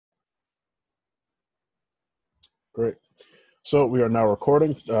Great. So we are now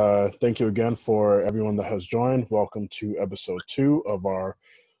recording. Thank you again for everyone that has joined. Welcome to episode 2 of our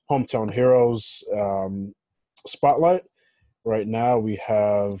Hometown Heroes Spotlight. Right now we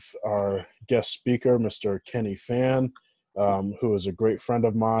have our guest speaker, Mr. Kenny Fan, who is a great friend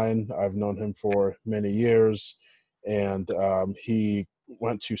of mine. I've known him for many years, and he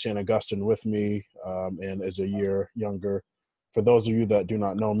went to St. Augustine with me and is a year younger. For those of you that do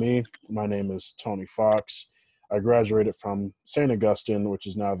not know me, my name is Tony Fox. I graduated from St. Augustine, which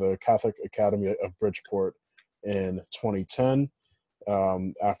is now the Catholic Academy of Bridgeport, in 2010.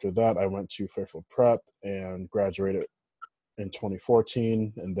 After that, I went to Fairfield Prep and graduated in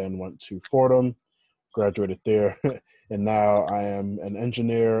 2014, and then went to Fordham, graduated there, and now I am an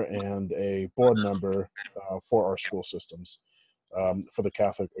engineer and a board member for our school systems for the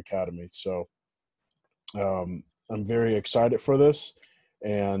Catholic Academy. So I'm very excited for this,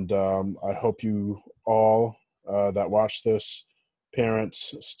 and I hope you all that watch this,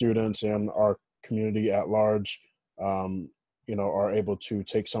 parents, students, and our community at large, are able to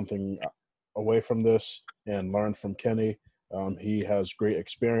take something away from this and learn from Kenny. He has great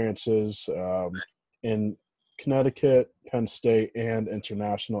experiences in Connecticut, Penn State, and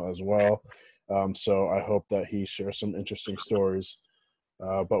international as well. So I hope that he shares some interesting stories.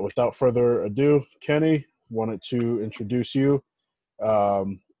 But without further ado, Kenny, wanted to introduce you.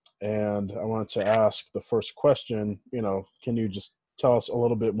 And I wanted to ask the first question, can you just tell us a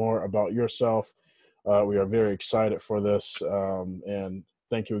little bit more about yourself? We are very excited for this, and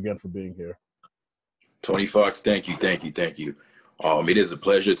thank you again for being here. Tony Fox, thank you. It is a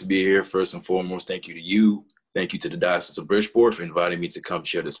pleasure to be here. First and foremost, thank you to you. Thank you to the Diocese of Bridgeport for inviting me to come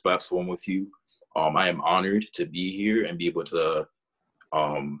share this platform with you. I am honored to be here and be able to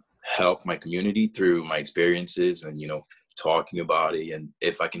help my community through my experiences and, talking about it. And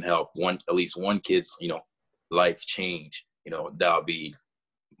if I can help at least one kid's, life change, that'll be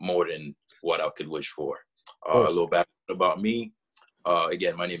more than what I could wish for. A little background about me.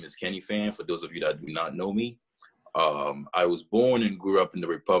 Again, my name is Kenny Fan. For those of you that do not know me, I was born and grew up in the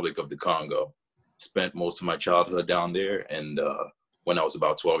Republic of the Congo. Spent most of my childhood down there. And when I was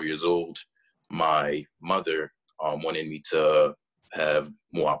about 12 years old, my mother wanted me to have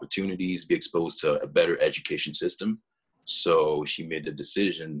more opportunities, be exposed to a better education system. So she made the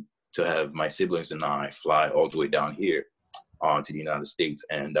decision to have my siblings and I fly all the way down here to the United States.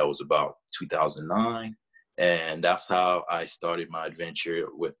 And that was about 2009. And that's how I started my adventure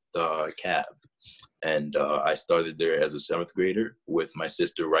with CAB. And I started there as a 7th grader with my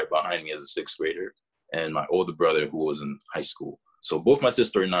sister right behind me as a 6th grader and my older brother who was in high school. So both my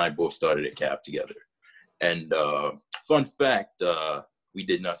sister and I both started at CAB together. And fun fact, we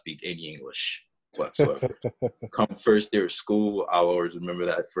did not speak any English whatsoever. Come first day of school, I'll always remember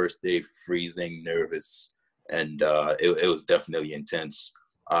that first day, freezing, nervous, and it was definitely intense.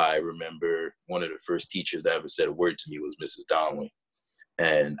 I remember one of the first teachers that ever said a word to me was Mrs. Donnelly,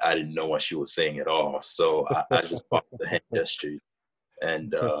 and I didn't know what she was saying at all. So I just followed the hand gesture,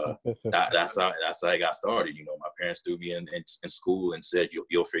 and that's how I got started. My parents threw me in school and said,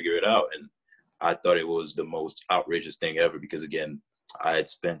 "You'll figure it out," and I thought it was the most outrageous thing ever because, again, I had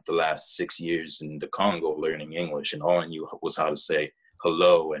spent the last 6 years in the Congo learning English, and all I knew was how to say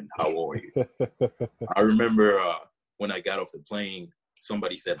hello and how are you. I remember when I got off the plane,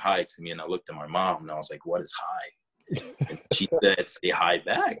 somebody said hi to me, and I looked at my mom, and I was like, "What is hi?" And she said, "Say hi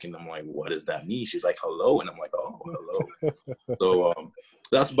back." And I'm like, "What does that mean?" She's like, "Hello." And I'm like, "Oh, hello." So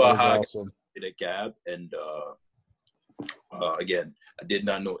that's about how awesome. I got to CAB. And again, I did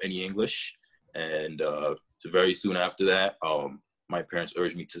not know any English. And so very soon after that, my parents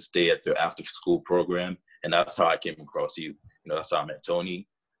urged me to stay at their after-school program. And that's how I came across you. That's how I met Tony.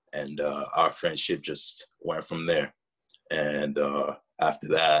 And our friendship just went from there. And after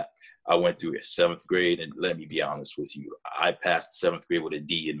that, I went through 7th grade, and let me be honest with you, I passed 7th grade with a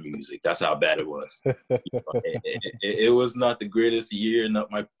D in music. That's how bad it was. It was not the greatest year,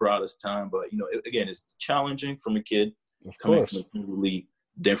 not my proudest time, but again, it's challenging from a kid coming from a totally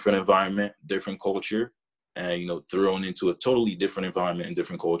different environment, different culture, and thrown into a totally different environment and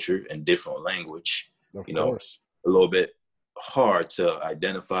different culture and different language. Of course. A little bit hard to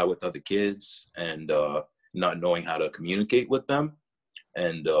identify with other kids and not knowing how to communicate with them.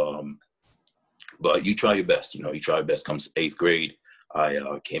 And but you try your best. You try your best. Comes 8th grade,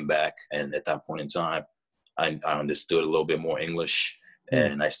 I came back, and at that point in time, I understood a little bit more English,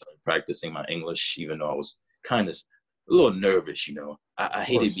 and I started practicing my English, even though I was kind of a little nervous. I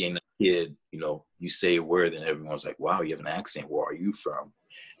hated being that kid. You say a word, and everyone's like, "Wow, you have an accent. Where are you from?"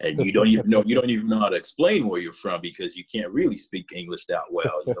 And you don't even know how to explain where you're from because you can't really speak English that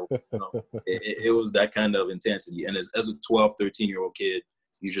well. It was that kind of intensity. And as a 12, 13-year-old kid,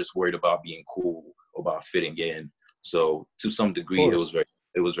 you're just worried about being cool, about fitting in. So to some degree, it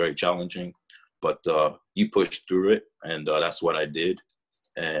was very challenging, but you pushed through it, and that's what I did.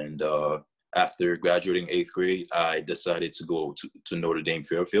 And after graduating 8th grade, I decided to go to Notre Dame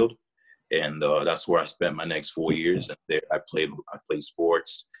Fairfield, and that's where I spent my next 4 years. And there, I played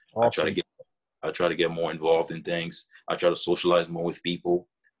sports. Awesome. I try to get more involved in things. I try to socialize more with people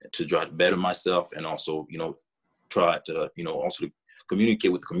to try to better myself, and also, try to, also to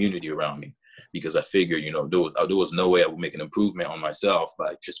communicate with the community around me, because I figured, there was no way I would make an improvement on myself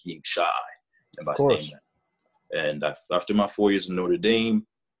by just being shy and by staying there. And after my 4 years in Notre Dame,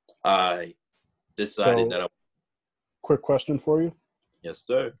 I decided that Quick question for you. Yes,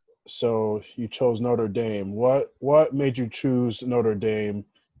 sir. So you chose Notre Dame. What made you choose Notre Dame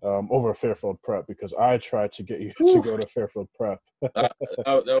over Fairfield Prep? Because I tried to get you to go to Fairfield Prep. That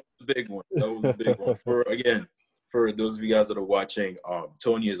was a big one. That was a big one. For those of you guys that are watching,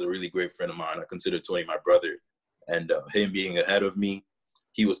 Tony is a really great friend of mine. I consider Tony my brother, and him being ahead of me,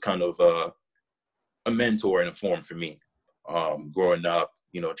 he was kind of a mentor in a form for me. Growing up,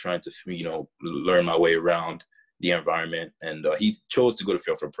 trying to learn my way around the environment, and he chose to go to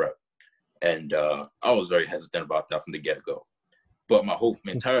Fairfield Prep, and I was very hesitant about that from the get-go. But my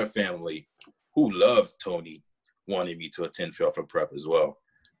entire family, who loves Tony, wanted me to attend Fairfield Prep as well.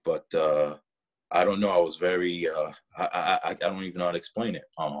 But I don't know. I was very I don't even know how to explain it.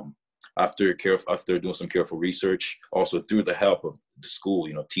 After doing some careful research, also through the help of the school,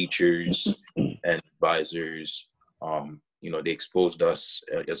 teachers and advisors, they exposed us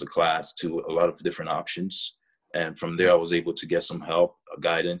as a class to a lot of different options. And from there, I was able to get some help,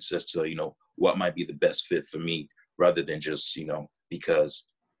 guidance as to, what might be the best fit for me, rather than just, because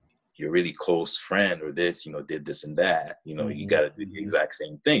your really close friend or this, did this and that, you got to do the exact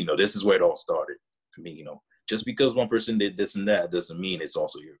same thing. This is where it all started for me. Just because one person did this and that doesn't mean it's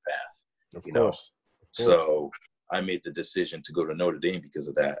also your path. Of course. So I made the decision to go to Notre Dame because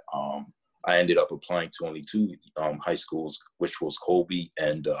of that. I ended up applying to only two high schools, which was Colby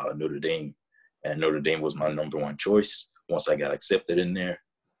and Notre Dame. And Notre Dame was my number one choice. Once I got accepted in there,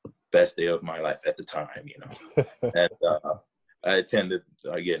 best day of my life at the time, And I attended,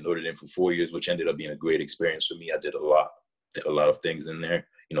 again, Notre Dame for 4 years, which ended up being a great experience for me. I did a lot of things in there.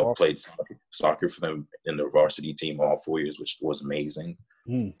 Played soccer for them in the varsity team all 4 years, which was amazing.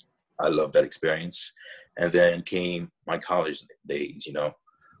 I loved that experience. And then came my college days,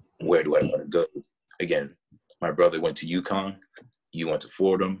 where do I want to go? Again, my brother went to UConn. You went to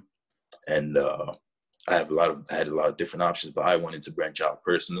Fordham. And I had a lot of different options, but I wanted to branch out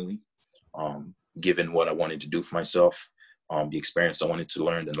personally, given what I wanted to do for myself, the experience I wanted to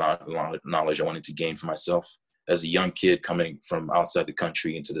learn, the knowledge I wanted to gain for myself. As a young kid coming from outside the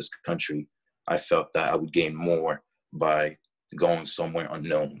country into this country, I felt that I would gain more by going somewhere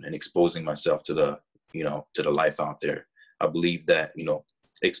unknown and exposing myself to the life out there. I believe that,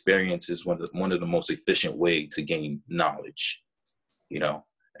 experience is one of the most efficient way to gain knowledge,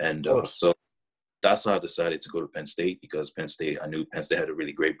 And so that's how I decided to go to Penn State, because I knew Penn State had a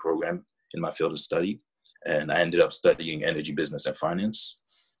really great program in my field of study. And I ended up studying energy, business, and finance.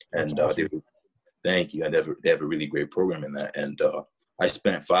 And awesome. Thank you. They have a really great program in that. And I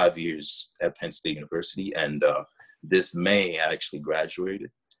spent 5 years at Penn State University. And this May, I actually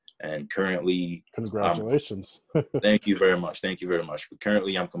graduated. And currently, congratulations. Thank you very much. Thank you very much. But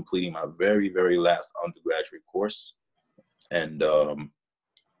currently, I'm completing my very, very last undergraduate course. And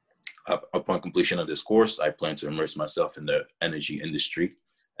upon completion of this course, I plan to immerse myself in the energy industry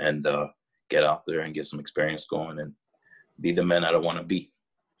and get out there and get some experience going and be the man that I want to be.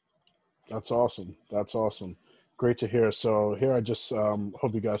 That's awesome. That's awesome. Great to hear. So here I just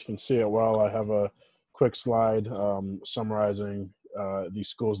hope you guys can see it well. I have a quick slide summarizing these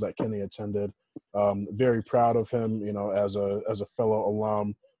schools that Kenny attended. Very proud of him, as a fellow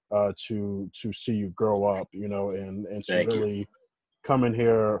alum, to see you grow up, and to really come in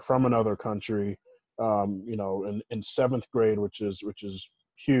here from another country, in seventh grade, which is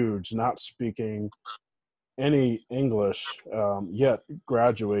huge, not speaking any English, yet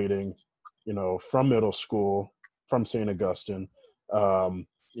graduating, from middle school, from St. Augustine, and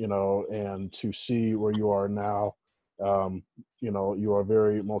to see where you are now, you are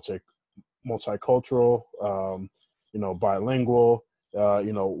very multicultural, bilingual,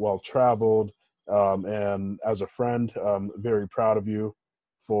 well-traveled, and as a friend, very proud of you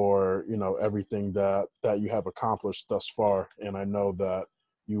for, everything that you have accomplished thus far. And I know that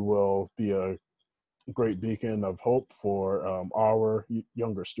you will be a great beacon of hope for our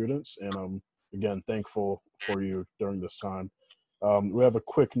younger students. And I'm, again, thankful for you during this time. We have a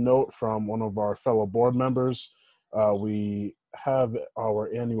quick note from one of our fellow board members. We have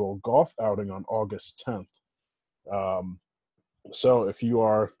our annual golf outing on August 10th. So if you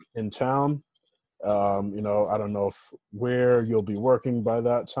are in town, I don't know where you'll be working by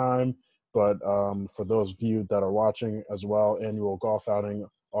that time, but for those of you that are watching as well, annual golf outing,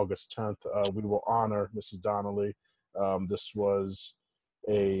 August 10th, we will honor Mrs. Donnelly. This was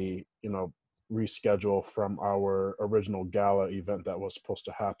a, reschedule from our original gala event that was supposed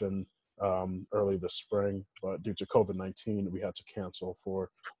to happen early this spring, but due to COVID-19, we had to cancel for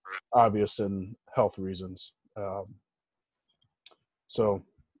obvious and health reasons. So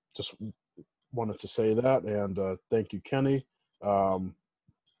just wanted to say that, and thank you, Kenny. And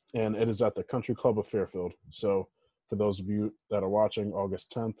it is at the Country Club of Fairfield. So for those of you that are watching,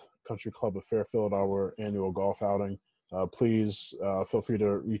 August 10th, Country Club of Fairfield, our annual golf outing. Please feel free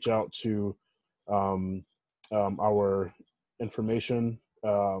to reach out to our information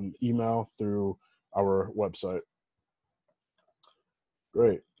email through our website.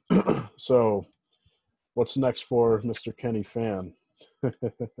 Great. So what's next for Mr. Kenny Fan?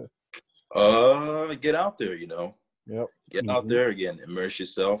 Get out there, Yep. Get out there again, immerse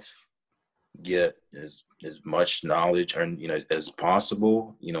yourself, get as much knowledge and as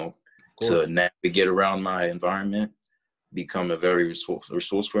possible, to navigate around my environment, become a very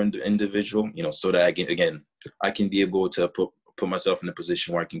resourceful individual, so that I can be able to put myself in a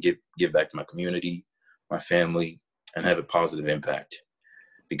position where I can give back to my community, my family, and have a positive impact.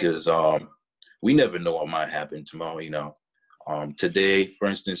 Because we never know what might happen tomorrow, Today, for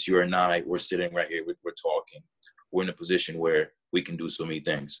instance, you and I, we're sitting right here, we're talking. We're in a position where we can do so many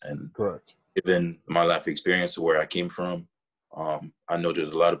things. And correct. Given my life experience of where I came from, I know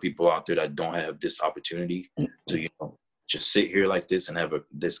there's a lot of people out there that don't have this opportunity to, just sit here like this and have a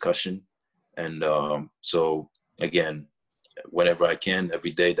discussion. And so, again, whenever I can,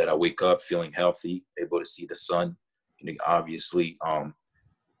 every day that I wake up feeling healthy, able to see the sun, obviously,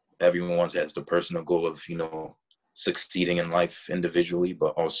 everyone has the personal goal of, succeeding in life individually,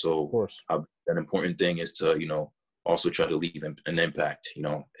 but also an important thing is to, also try to leave an impact,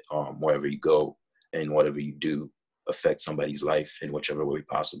 wherever you go and whatever you do, affect somebody's life in whichever way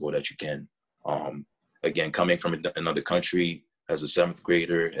possible that you can. Again, coming from another country as a 7th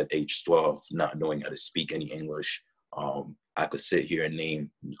grader at age 12, not knowing how to speak any English, I could sit here and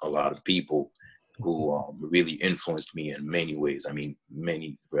name a lot of people who really influenced me in many ways. I mean,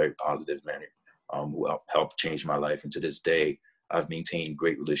 many very positive manner, who helped change my life. And to this day, I've maintained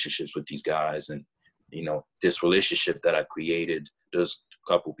great relationships with these guys. And, this relationship that I created, there's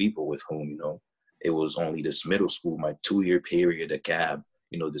a couple people with whom, it was only this middle school, my 2-year period at CAB,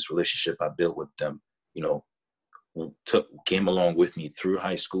 this relationship I built with them, came along with me through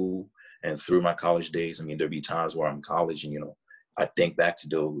high school and through my college days. I mean, there'll be times where I'm in college and, I think back to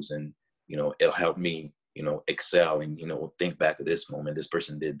those and, it'll help me, excel and, think back of this moment, this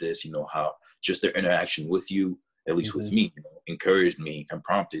person did this, how just their interaction with you, at least with me, encouraged me and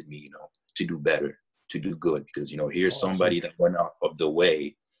prompted me, to do better, to do good, because, here's somebody that went out of the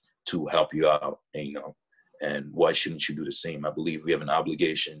way to help you out, and, and why shouldn't you do the same? I believe we have an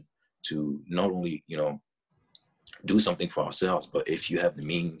obligation to not only, do something for ourselves, but if you have the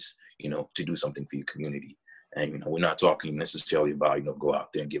means, to do something for your community. And, we're not talking necessarily about, go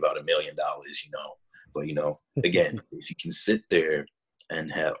out there and give out $1 million, but, again, if you can sit there and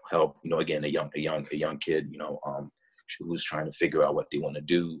help, again, a young kid, who's trying to figure out what they want to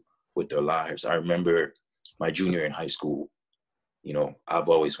do with their lives. I remember my junior in high school, I've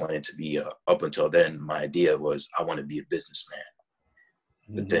always wanted to be, up until then, my idea was I want to be a businessman.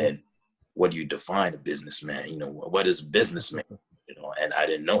 But then what do you define a businessman? What is a businessman? And I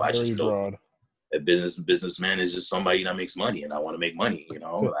didn't know. I just know a businessman is just somebody that makes money, and I want to make money,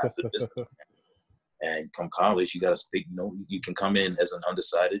 as a businessman. And come college, you got to pick, you can come in as an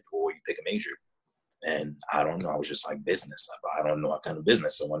undecided or you pick a major. And I don't know, I was just like business. I don't know what kind of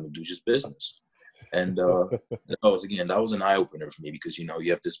business I want to do, just business. And that was an eye opener for me because, you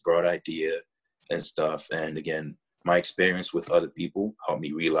have this broad idea and stuff. And again, my experience with other people helped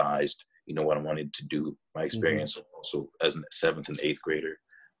me realize, what I wanted to do. My experience also as a 7th and 8th grader,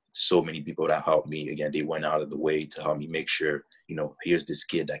 so many people that helped me. Again, they went out of the way to help me make sure, here's this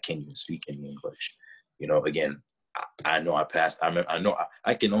kid that can't even speak any English. Again, I know I passed. I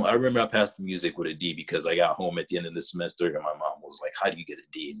remember I passed music with a D because I got home at the end of the semester and my mom was like, "How do you get a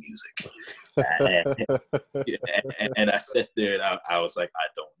D in music?" and I sat there and I was like, "I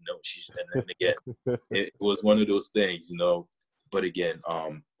don't know." And then again, it was one of those things, But again,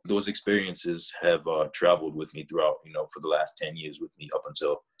 those experiences have traveled with me throughout, for the last 10 years with me up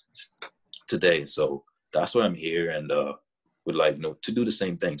until today. So that's why I'm here, and would like, to do the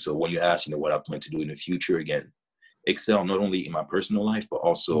same thing. So when you ask, what I plan to do in the future, again, excel not only in my personal life, but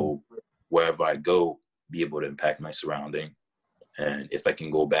also wherever I go, be able to impact my surrounding. And if I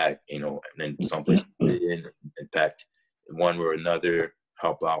can go back, and then someplace in impact in one way or another,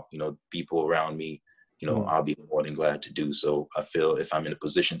 help out, people around me, I'll be more than glad to do so. I feel if I'm in a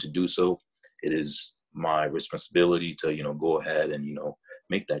position to do so, it is my responsibility to, go ahead and,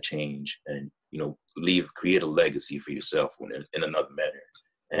 make that change and, create a legacy for yourself in another manner.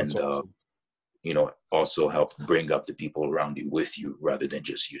 And, awesome. Also help bring up the people around you with you rather than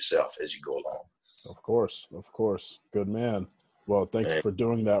just yourself as you go along. Of course. Good man. Well, thank you for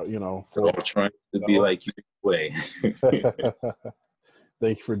doing that, for trying to be like you way.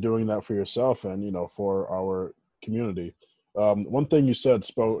 Thank you for doing that for yourself and, for our community. One thing you said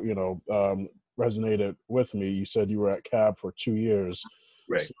resonated with me. You said you were at CAB for 2 years.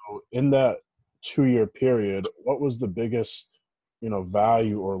 Right. So in that 2-year period, what was the biggest,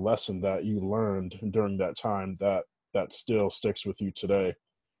 value or lesson that you learned during that time that still sticks with you today?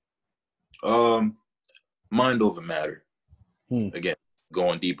 Mind over matter. Again,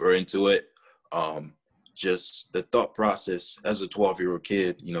 going deeper into it, just the thought process as a 12-year-old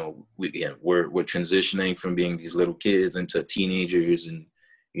kid, we're transitioning from being these little kids into teenagers, and,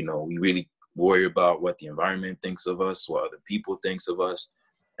 we really worry about what the environment thinks of us, what other people thinks of us,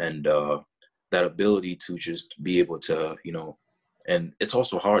 and that ability to just be able to, and it's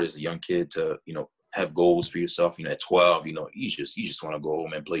also hard as a young kid to, have goals for yourself. At 12, you just want to go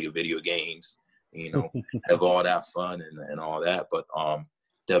home and play your video games, have all that fun and all that. But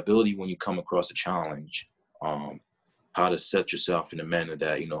the ability when you come across a challenge, how to set yourself in a manner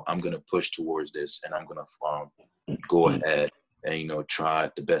that, I'm going to push towards this, and I'm going to go ahead and, try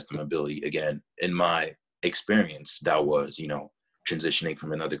the best of my ability. Again, in my experience, that was, transitioning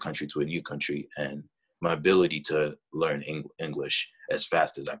from another country to a new country, and my ability to learn English as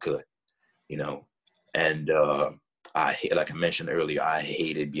fast as I could, and like I mentioned earlier, I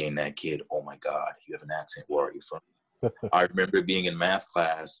hated being that kid. Oh my God, you have an accent. Where are you from? I remember being in math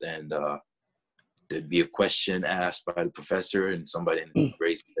class, and there'd be a question asked by the professor, and somebody didn't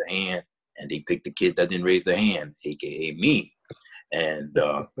raise their hand, and they picked the kid that didn't raise their hand, aka me. And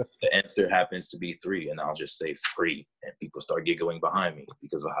the answer happens to be 3, and I'll just say free, and people start giggling behind me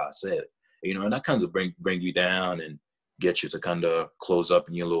because of how I said it. And that kind of bring you down and get you to kind of close up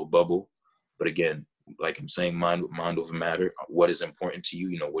in your little bubble. But again, like I'm saying, mind over matter. What is important to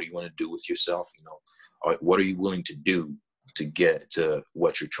you? What do you want to do with yourself? What are you willing to do to get to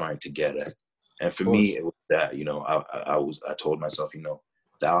what you're trying to get at? And for me, it was that, I told myself,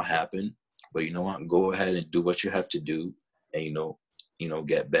 that'll happen, but you know what? Go ahead and do what you have to do, and,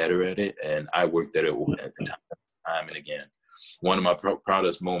 get better at it. And I worked at it time and again. One of my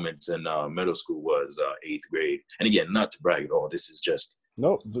proudest moments in middle school was 8th grade. And again, not to brag at all. This is just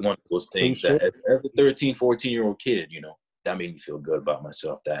one of those things that as a 13, 14-year-old kid, that made me feel good about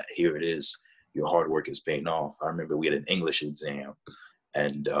myself, that here it is. Your hard work is paying off. I remember we had an English exam,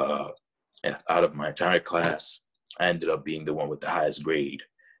 and out of my entire class, I ended up being the one with the highest grade.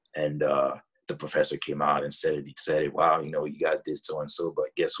 And the professor came out and said, wow, you guys did so-and-so,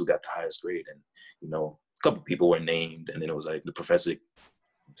 but guess who got the highest grade? And, a couple people were named, and then it was like the professor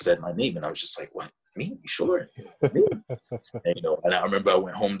said my name, and I was just like, what? Me? You sure? Me? And, and I remember I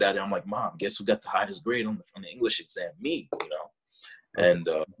went home that day. I'm like, Mom, guess who got the highest grade on the English exam? Me, And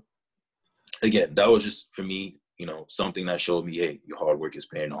again, that was just for me, something that showed me, hey, your hard work is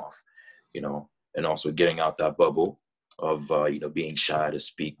paying off, and also getting out that bubble of, being shy to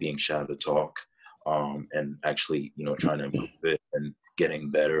speak, being shy to talk, and actually, trying to improve it and getting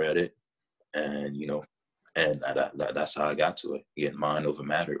better at it. And, and that's how I got to it. Again, mind over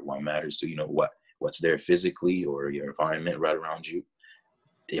matter. What matters to, what's there physically or your environment right around you.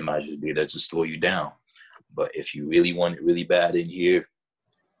 They might just be there to slow you down. But if you really want it really bad in here,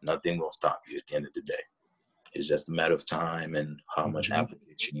 nothing will stop you at the end of the day. It's just a matter of time and how much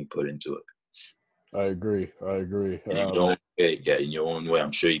application you put into it. I agree. And in your own way,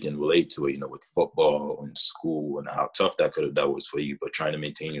 I'm sure you can relate to it, with football and school and how tough that was for you, but trying to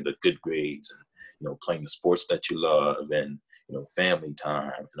maintain the good grades and, playing the sports that you love and, family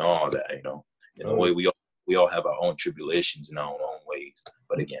time and all that, in a way, we all have our own tribulations in our own ways.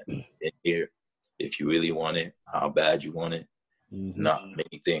 But again, in here, if you really want it, how bad you want it, not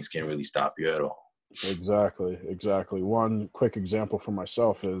many things can really stop you at all. Exactly. One quick example for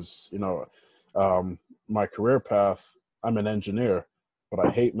myself is, my career path, I'm an engineer, but I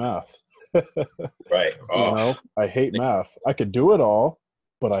hate math. Right. I hate math. I could do it all,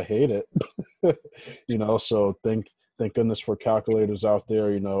 but I hate it. So thank goodness for calculators out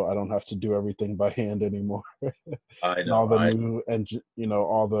there. I don't have to do everything by hand anymore. I And know.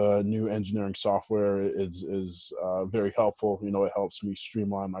 all the new engineering software is very helpful. It helps me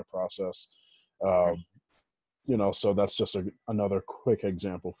streamline my process. So that's just another quick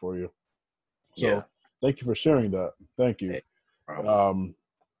example for you. So Yeah. thank you for sharing that. Thank you. Hey,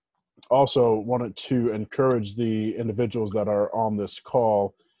 Also wanted to encourage the individuals that are on this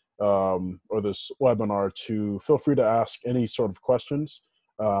call or this webinar to feel free to ask any sort of questions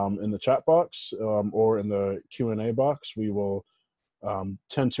in the chat box or in the Q&A box. We will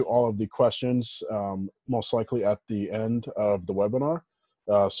tend to all of the questions most likely at the end of the webinar.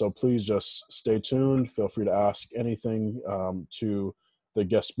 So please just stay tuned. Feel free to ask anything to the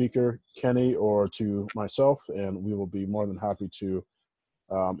guest speaker, Kenny, or to myself, and we will be more than happy to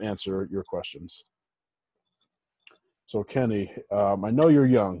answer your questions. So Kenny, I know you're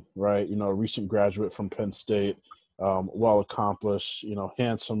young, right? A recent graduate from Penn State, well accomplished,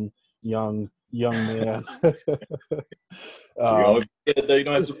 handsome, young man. you don't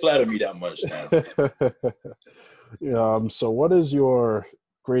have to flatter me that much now. So what is your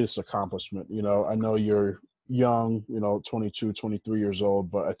greatest accomplishment? I know you're young, 22, 23 years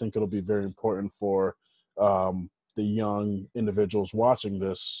old, but I think it'll be very important for the young individuals watching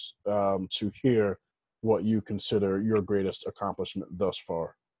this to hear what you consider your greatest accomplishment thus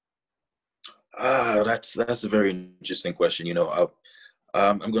far. That's a very interesting question.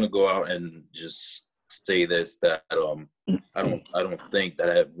 I'm going to go out and just say this, that I don't think that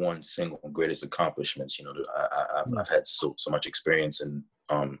I have one single greatest accomplishments. I've had so much experience in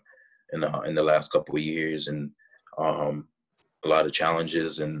the last couple of years, and a lot of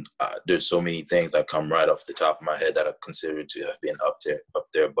challenges, and there's so many things that come right off the top of my head that I consider to have been up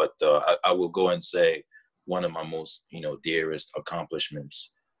there. But I will go and say one of my most dearest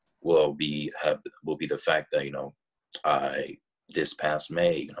accomplishments will be the fact that I this past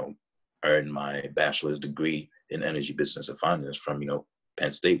May earned my bachelor's degree in energy business and finance from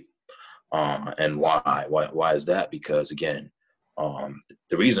Penn State. And why is that? Because again,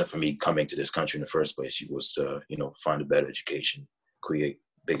 the reason for me coming to this country in the first place was to find a better education, create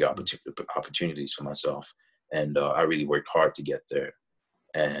big opportunities for myself, and I really worked hard to get there.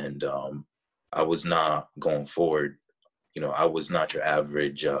 And I was not going forward. I was not your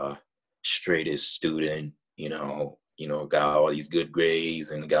average straightest student. Got all these good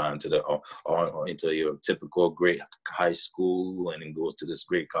grades and got into your typical great high school and then goes to this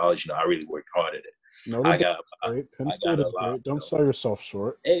great college. I really worked hard at it. Penn State is great. Don't sell yourself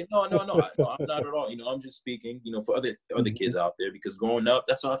short. Hey, no, I'm not at all. I'm just speaking, for other kids out there, because growing up,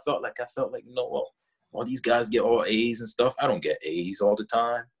 that's how I felt like. All these guys get all A's and stuff. I don't get A's all the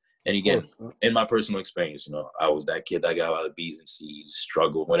time. And again, in my personal experience, I was that kid that got a lot of B's and C's,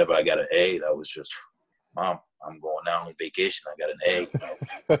 struggled. Whenever I got an A, that was just, Mom, I'm going out on vacation. I got an A.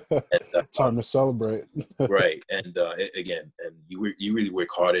 And, time to celebrate. Right. And again, and you really work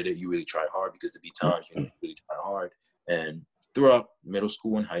hard at it. You really try hard, because there be times you really try hard. And throughout middle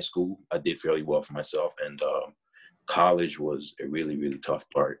school and high school, I did fairly well for myself. And college was a really, really tough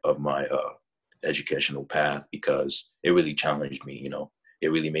part of my educational path, because it really challenged me.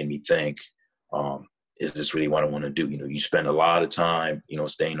 It really made me think, is this really what I want to do? You spend a lot of time,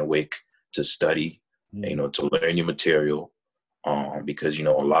 staying awake to study, to learn your material, because, a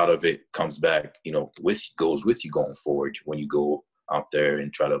lot of it comes back, goes with you going forward when you go out there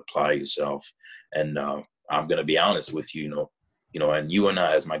and try to apply yourself. And I'm going to be honest with you, and you and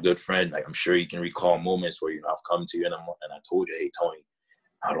I, as my good friend, like, I'm sure you can recall moments where, I've come to you and I told you, hey, Tony,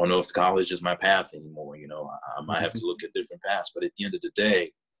 I don't know if college is my path anymore. I might have to look at different paths. But at the end of the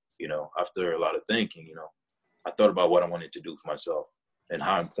day, after a lot of thinking, I thought about what I wanted to do for myself and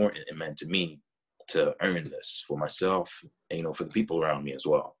how important it meant to me to earn this for myself and, for the people around me as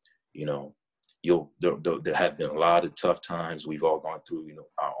well. There have been a lot of tough times. We've all gone through,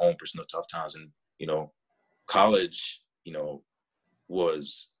 our own personal tough times. And, college,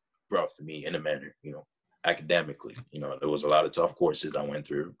 was rough for me in a manner, academically. There was a lot of tough courses I went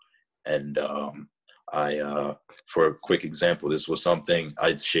through. And I, for a quick example, this was something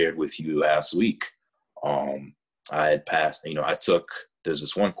I shared with you last week. I had passed, there's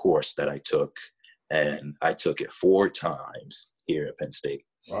this one course that I took, and I took it 4 times here at Penn State.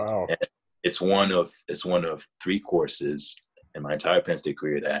 Wow. And it's one of 3 courses in my entire Penn State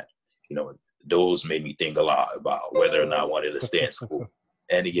career that, those made me think a lot about whether or not I wanted to stay in school.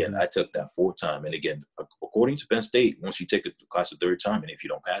 And again, I took that 4th time. And again, according to Penn State, once you take a class a 3rd time, and if you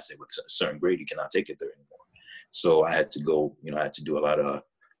don't pass it with a certain grade, you cannot take it there anymore. So I had to go, I had to do a lot of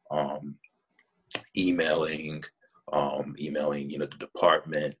emailing, emailing, the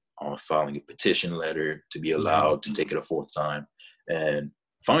department, filing a petition letter to be allowed to take it a fourth time. And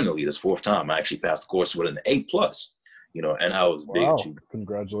finally, this fourth time, I actually passed the course with an A+, and I was big Wow. achievement.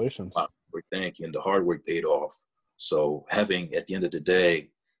 Congratulations. Wow. Thank you. And the hard work paid off. So having, at the end of the day,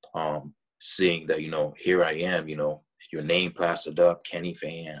 seeing that, here I am, your name plastered up, Kenny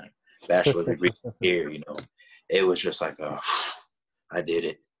Fan, bachelor's degree here, it was just like, I did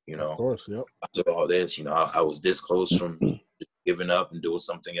it, Of course, yep. After all this, I was this close from giving up and doing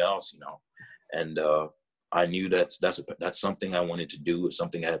something else, and I knew that's something I wanted to do. It's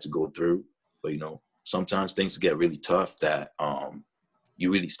something I had to go through. But, sometimes things get really tough that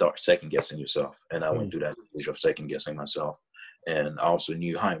you really start second guessing yourself. And I went through that stage of second guessing myself. And I also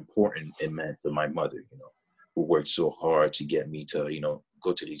knew how important it meant to my mother, who worked so hard to get me to,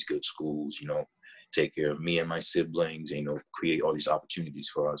 go to these good schools, take care of me and my siblings, and, create all these opportunities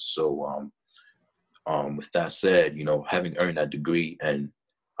for us. So with that said, having earned that degree, and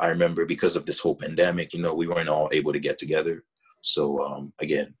I remember because of this whole pandemic, we weren't all able to get together. So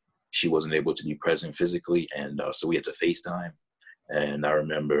again, she wasn't able to be present physically. And so we had to FaceTime. And I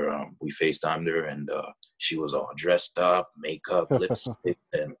remember we FaceTimed her, and she was all dressed up, makeup, lipstick.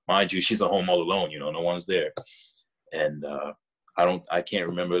 And mind you, she's at home all alone, no one's there. And I can't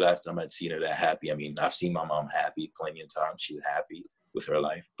remember the last time I'd seen her that happy. I mean, I've seen my mom happy plenty of times. She's happy with her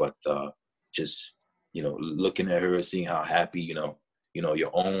life, but just, looking at her and seeing how happy,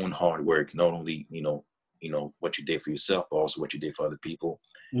 your own hard work, not only, what you did for yourself, but also what you did for other people,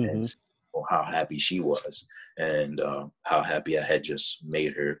 and how happy she was, and how happy I had just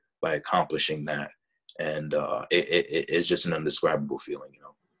made her by accomplishing that. And it's just an indescribable feeling,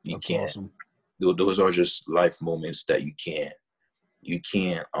 You That's can't, awesome. Those are just life moments that you can't,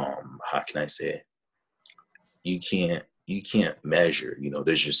 how can I say it? You can't measure,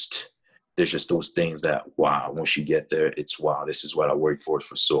 there's just those things that, wow, once you get there, it's wow, this is what I worked for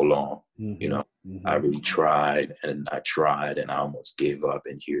so long. I really tried and I almost gave up,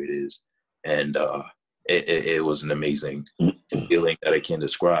 and here it is. And it was an amazing feeling that I can't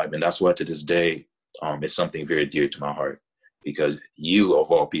describe. And that's why to this day, it's something very dear to my heart, because you,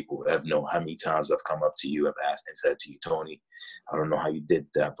 of all people, have known how many times I've come up to you, I've asked and said to you, Tony, I don't know how you did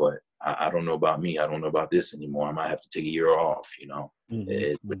that, but I don't know about me. I don't know about this anymore. I might have to take a year off,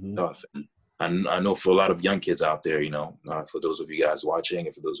 It's really tough. And I know for a lot of young kids out there, for those of you guys watching,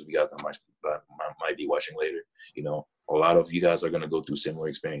 and for those of you guys that might be watching later, a lot of you guys are going to go through similar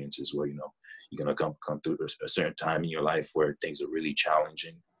experiences where, you're going to come through a certain time in your life where things are really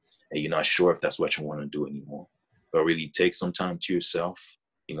challenging, and you're not sure if that's what you want to do anymore. But really take some time to yourself,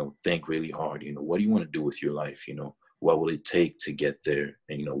 think really hard, what do you want to do with your life? What will it take to get there?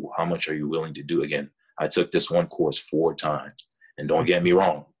 And, how much are you willing to do? Again, I took this one course 4 times, and don't get me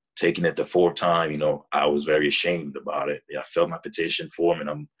wrong, taking it the 4th time, I was very ashamed about it. I filled my petition form, and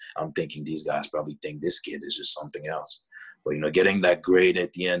I'm thinking these guys probably think this kid is just something else. But, getting that grade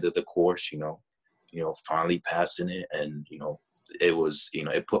at the end of the course, finally passing it, and, it was,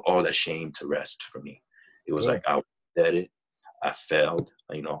 it put all that shame to rest for me. It was like, I did it. I failed.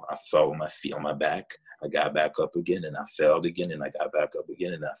 I fell on my feet, on my back. I got back up again, and I failed again, and I got back up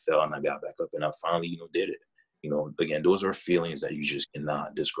again, and I fell, and I got back up, and I finally, did it. Again, those are feelings that you just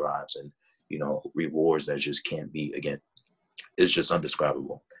cannot describe, and, rewards that just can't be, again, it's just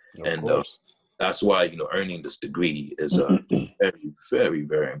undescribable. And that's why, earning this degree is a very, very,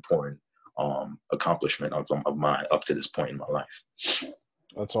 very important accomplishment of mine up to this point in my life.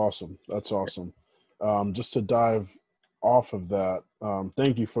 That's awesome. That's awesome. Just to dive off of that,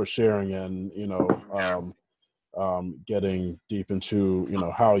 thank you for sharing, and, getting deep into,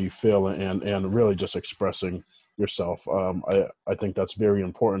 how you feel, and really just expressing yourself. I think that's very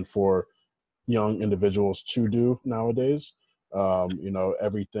important for young individuals to do nowadays.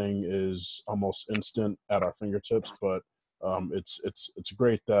 Everything is almost instant at our fingertips, but it's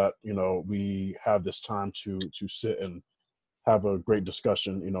great that, we have this time to sit and have a great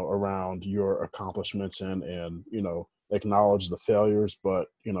discussion, around your accomplishments, and acknowledge the failures, but,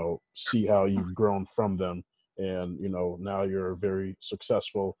 see how you've grown from them. And, now you're very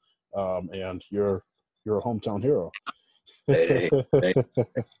successful, and you're a hometown hero. Hey, thank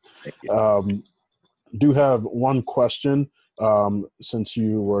you. Do have one question, since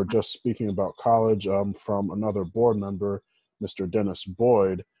you were just speaking about college, from another board member, Mr. Dennis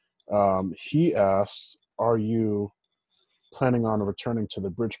Boyd. He asks, are you planning on returning to the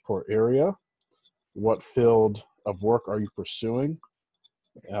Bridgeport area? What field of work are you pursuing?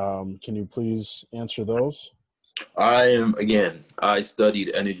 Can you please answer those? I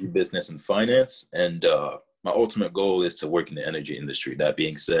studied energy business and finance, and my ultimate goal is to work in the energy industry. That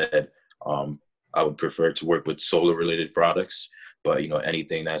being said, I would prefer to work with solar related products, but,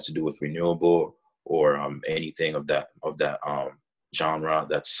 anything that has to do with renewable or anything of that genre,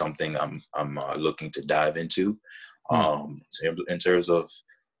 that's something I'm looking to dive into. In terms of,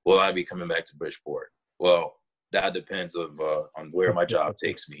 will I be coming back to Bridgeport? Well, that depends on where my job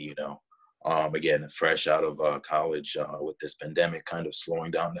takes me. Again, fresh out of college, with this pandemic kind of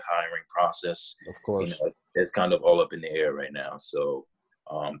slowing down the hiring process. Of course. It's kind of all up in the air right now. So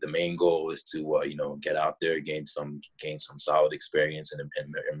the main goal is to get out there, gain some solid experience, and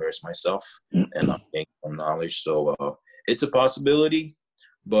immerse myself and gain some knowledge. So it's a possibility,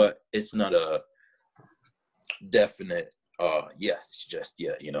 but it's not a definite yes just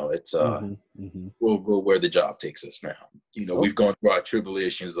yet. It's we'll go where the job takes us now. We've gone through our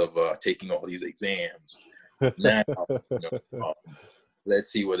tribulations of taking all these exams. Now,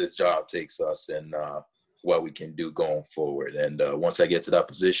 let's see where this job takes us and what we can do going forward. And once I get to that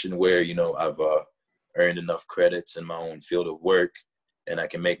position where I've earned enough credits in my own field of work, and I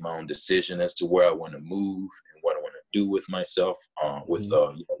can make my own decision as to where I want to move and what I want to do with myself, with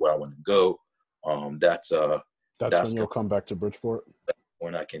where I want to go. That's when you'll come back to Bridgeport.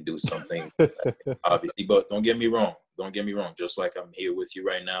 When I can do something, obviously. But don't get me wrong. Just like I'm here with you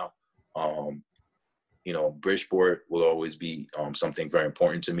right now, Bridgeport will always be something very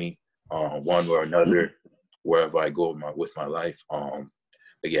important to me, one way or another, wherever I go with my life.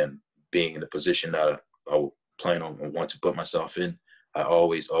 Again, being in the position that I will plan on and want to put myself in, I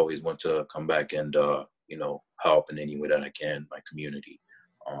always want to come back and help in any way that I can my community,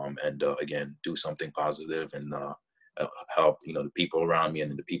 and again do something positive and help the people around me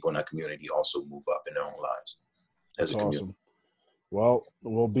and the people in that community also move up in their own lives. That's awesome. Well,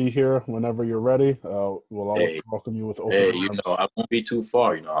 we'll be here whenever you're ready. We'll always welcome you with open arms. I won't be too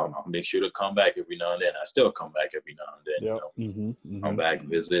far. I'll make sure to come back every now and then. I still come back every now and then. Come back,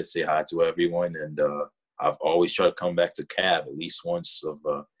 visit, say hi to everyone, and I've always tried to come back to CAB at least once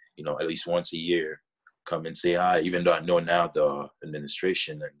a year. Come and say hi, even though I know now the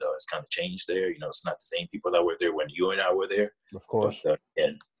administration and it's kind of changed there. It's not the same people that were there when you and I were there. Of course. But,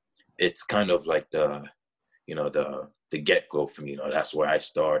 and it's kind of like the get-go for me. That's where I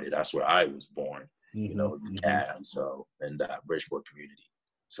started. That's where I was born. The CAB, so in that Bridgeport community.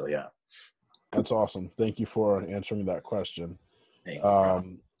 So yeah. That's awesome. Thank you for answering that question. Thank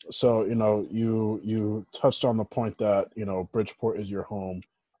you, so you touched on the point that Bridgeport is your home.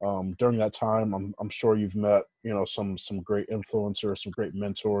 During that time, I'm sure you've met some great influencers, some great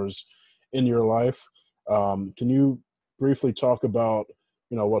mentors in your life. Can you briefly talk about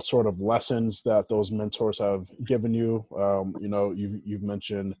what sort of lessons that those mentors have given you? You've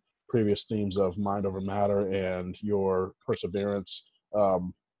mentioned previous themes of mind over matter and your perseverance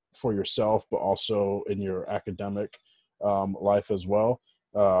for yourself, but also in your academic life as well.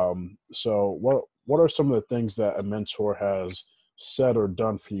 So what are some of the things that a mentor has said or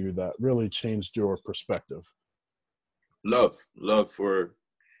done for you that really changed your perspective? Love for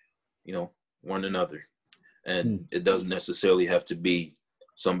one another, and it doesn't necessarily have to be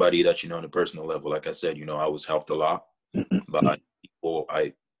somebody that on a personal level. Like I said, I was helped a lot by people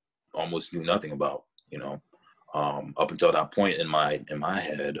I almost knew nothing about. Up until that point in my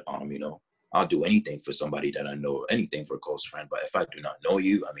head, I'll do anything for somebody that I know, anything for a close friend. But if I do not know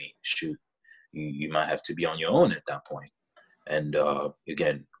you, shoot, you might have to be on your own at that point. And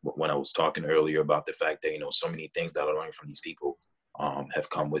again, when I was talking earlier about the fact that so many things that I learned from these people have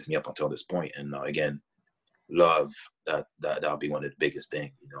come with me up until this point. And again, love, that'll be one of the biggest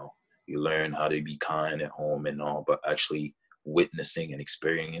things. You learn how to be kind at home and all, but actually witnessing and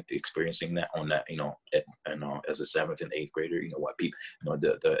experiencing that on that, as a 7th and 8th grader, what people,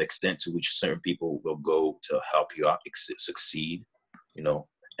 the extent to which certain people will go to help you out succeed,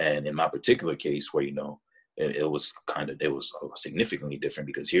 and in my particular case where it was significantly different,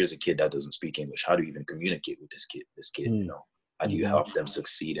 because here's a kid that doesn't speak English. How do you even communicate with this kid? How do you help them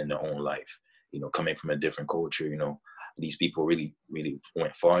succeed in their own life? Coming from a different culture, these people really, really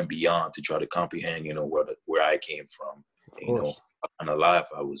went far and beyond to try to comprehend, where I came from, kind of life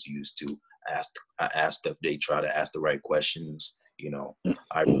I was used to. I asked if they try to ask the right questions.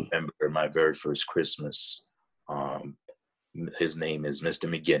 I remember my very first Christmas. His name is Mr.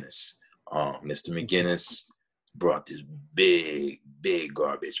 McGinnis. Mr. McGinnis brought this big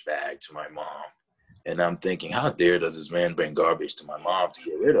garbage bag to my mom. And I'm thinking, how dare does this man bring garbage to my mom to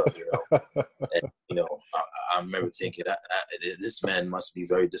get rid of, And, I remember thinking, this man must be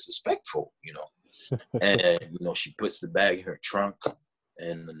very disrespectful, And, she puts the bag in her trunk,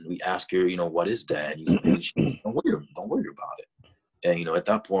 and we ask her, what is that? And she, don't worry about it. And, at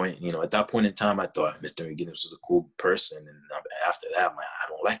that point in time, I thought Mr. McGinnis was a cool person. And after that, I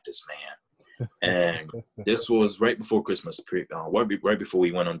don't like this man. And this was right before Christmas, right before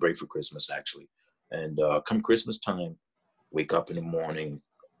we went on break for Christmas, actually. And come Christmas time, wake up in the morning,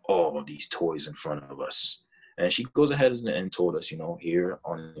 all these toys in front of us. And she goes ahead and told us, here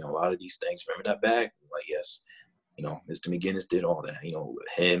on a lot of these things, remember that bag? I'm like, yes. Mr. McGinnis did all that,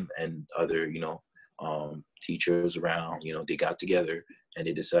 him and other, teachers around, they got together and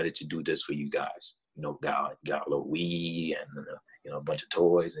they decided to do this for you guys. Got a little Wii and, a bunch of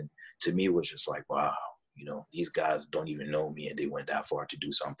toys. And to me, it was just like, wow, these guys don't even know me and they went that far to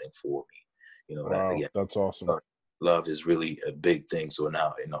do something for me. Wow, again, that's awesome. Love is really a big thing. So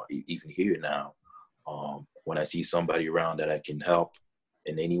now, even here now, when I see somebody around that I can help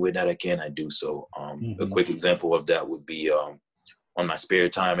in any way that I can, I do so. A quick example of that would be on my spare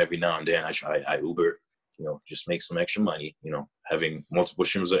time every now and then, I Uber, just make some extra money. Having multiple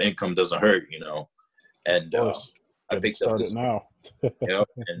streams of income doesn't hurt, and I picked up this now.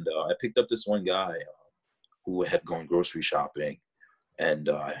 I picked up this one guy who had gone grocery shopping, and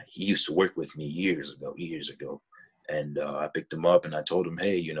he used to work with me years ago. And I picked him up and I told him,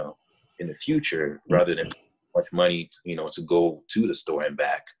 hey, in the future, rather than much money, to go to the store and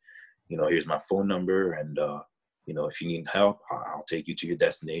back, here's my phone number. And, if you need help, I'll take you to your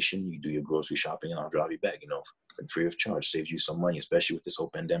destination. You do your grocery shopping and I'll drive you back, free of charge. Saves you some money, especially with this whole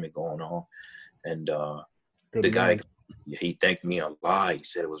pandemic going on. And the guy, he thanked me a lot. He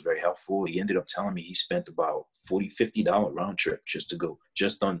said it was very helpful. He ended up telling me he spent about $40-$50 round trip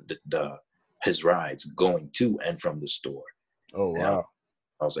just on his rides going to and from the store. Oh, wow.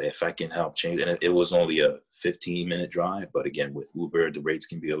 I was like, if I can help change, and it was only a 15-minute drive, but again, with Uber, the rates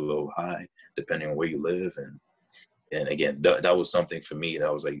can be a little high depending on where you live. And again, that was something for me that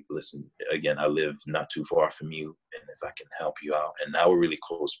I was like, listen, again, I live not too far from you, and if I can help you out, and now we're really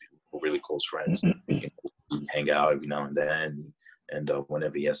close people, we're really close friends. We hang out every now and then, and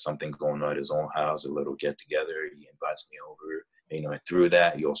whenever he has something going on at his own house, a little get together, he invites me over. And through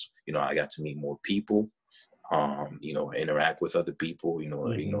that, he also, I got to meet more people. Interact with other people,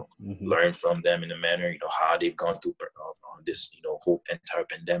 learn from them in a manner, how they've gone through this, whole entire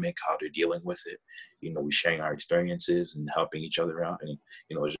pandemic, how they're dealing with it. We're sharing our experiences and helping each other out. And,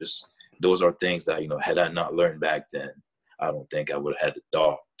 it's just, those are things that, had I not learned back then, I don't think I would have had the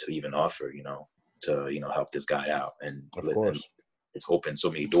thought to even offer, to, help this guy out. And of course, it's opened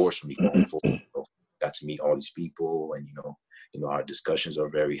so many doors for me going forward. Got to meet all these people and, our discussions are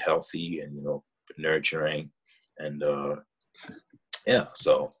very healthy and, nurturing. And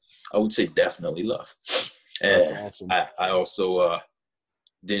so I would say definitely love. And awesome. I also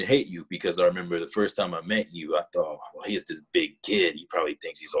didn't hate you, because I remember the first time I met you, I thought, well, he's this big kid. He probably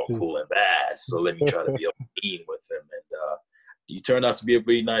thinks he's all cool and bad. So let me try to be mean with him. And you turned out to be a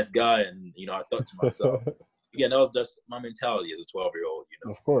pretty nice guy. And, I thought to myself, again, that was just my mentality as a 12-year-old,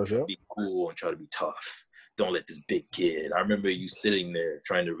 Of course, yeah. Be cool and try to be tough. Don't let this big kid. I remember you sitting there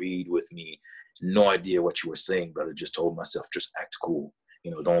trying to read with me. No idea what you were saying, but I just told myself, just act cool.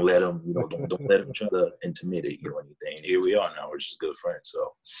 Don't let him, don't let him try to intimidate you or anything. And here we are now. We're just good friends.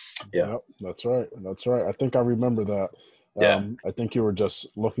 So, yeah. Yep, that's right. That's right. I think I remember that. Yeah. I think you were just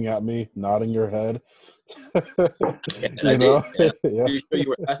looking at me, nodding your head. And I did. And I'm pretty sure you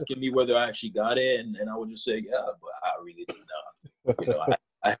were asking me whether I actually got it, and I would just say, yeah, but I really did not.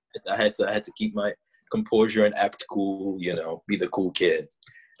 I had to keep my composure and act cool. Be the cool kid.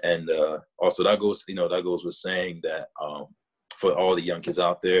 And also that goes with saying that for all the young kids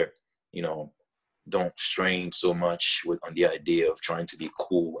out there, don't strain so much on the idea of trying to be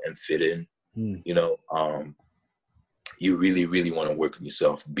cool and fit in. You really, really want to work on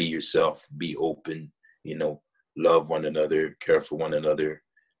yourself, be open, love one another, care for one another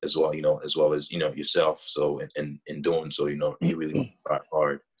as well, as well as, yourself. So in doing so, you really try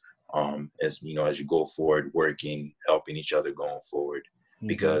hard as you go forward, working, helping each other going forward.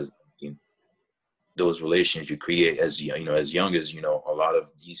 Because those relations you create as young as a lot of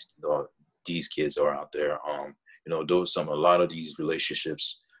these kids are out there. A lot of these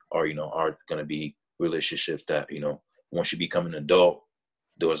relationships are going to be relationships that once you become an adult,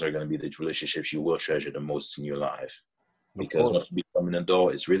 those are going to be the relationships you will treasure the most in your life. Because once you become an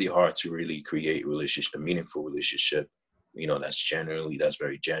adult, it's really hard to really create a meaningful relationship. That's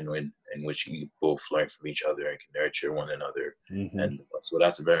very genuine, in which you both learn from each other and can nurture one another. And so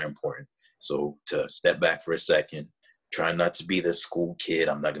that's very important. So to step back for a second, try not to be the school kid.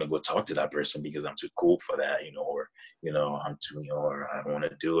 I'm not going to go talk to that person because I'm too cool for that, or I'm too, or I don't want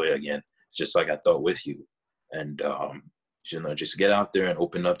to do it again. Just like I thought with you. And, just get out there and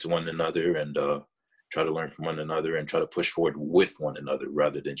open up to one another and try to learn from one another and try to push forward with one another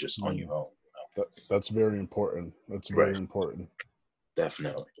rather than just on your own. That's very important. That's very important.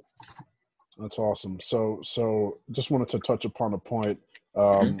 Definitely. That's awesome. So just wanted to touch upon a point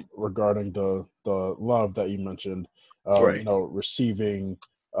Hmm. regarding the love that you mentioned. Right. Receiving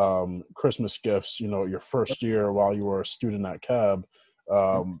Christmas gifts. Your first year while you were a student at CAB.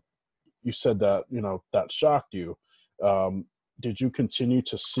 Um, you said that that shocked you. Um, did you continue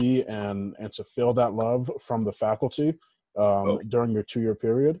to see and to feel that love from the faculty Oh, during your 2-year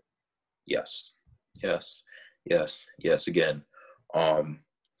period? yes, yes, yes, yes. Again, um,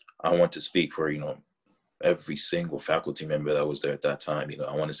 I want to speak for, every single faculty member that was there at that time.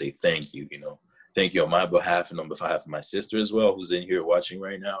 I want to say thank you, thank you on my behalf and on behalf of my sister as well, who's in here watching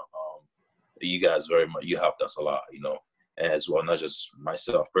right now. You guys very much, you helped us a lot, as well, not just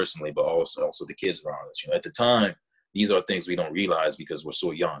myself personally, but also the kids around us. At the time, these are things we don't realize because we're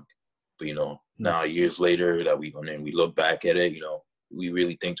so young. But, Mm. now years later that we look back at it, we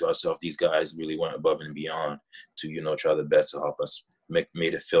really think to ourselves, these guys really went above and beyond to, try their best to help us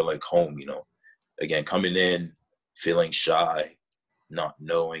made it feel like home, again, coming in, feeling shy, not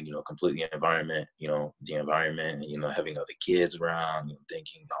knowing, completely the environment, having other kids around,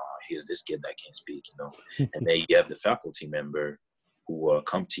 thinking, oh, here's this kid that can't speak, and then you have the faculty member who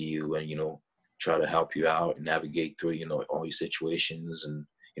come to you and, try to help you out and navigate through, all your situations and,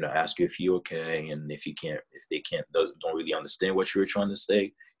 ask you if you're okay. And if they don't really understand what you were trying to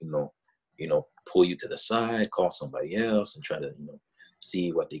say, pull you to the side, call somebody else and try to,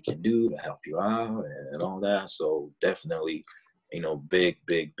 see what they can do to help you out and all that. So definitely, big,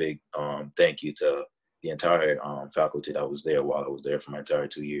 big, big thank you to the entire faculty that was there while I was there for my entire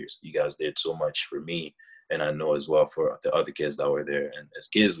 2 years. You guys did so much for me, and I know as well for the other kids that were there. And as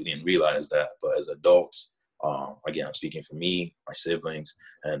kids, we didn't realize that, but as adults, again, I'm speaking for me, my siblings,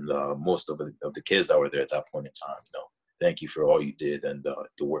 and most of the kids that were there at that point in time. Thank you for all you did and the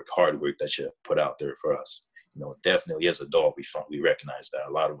hard work that you put out there for us. Definitely as adult, we recognize that.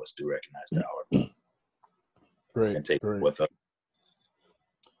 A lot of us do recognize that hard work Great, and take it great. with us.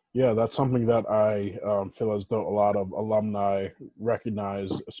 Yeah, that's something that I feel as though a lot of alumni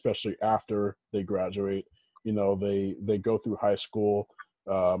recognize, especially after they graduate. They go through high school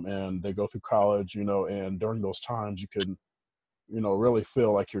and they go through college. And during those times, you can really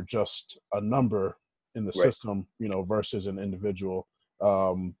feel like you're just a number in the Right. system, versus an individual.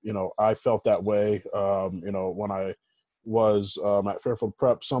 I felt that way, when I was at Fairfield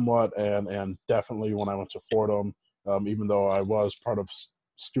Prep somewhat, and definitely when I went to Fordham, even though I was part of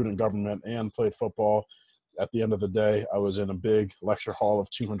student government and played football. At the end of the day, I was in a big lecture hall of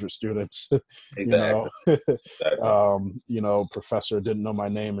 200 students. you know, Exactly. Exactly. Professor didn't know my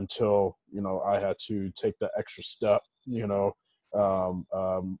name until, I had to take the extra step,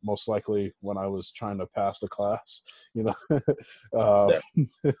 most likely when I was trying to pass the class, uh, That,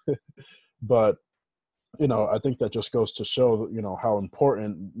 but I think that just goes to show, how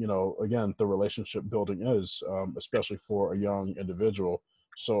important, again, the relationship building is, especially for a young individual.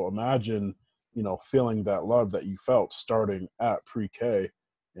 So imagine, feeling that love that you felt starting at pre-K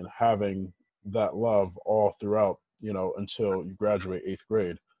and having that love all throughout, until you graduate 8th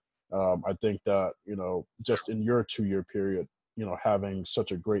grade. I think that, just in your 2-year period, having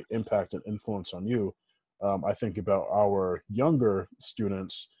such a great impact and influence on you. I think about our younger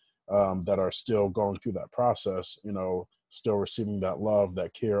students that are still going through that process, still receiving that love,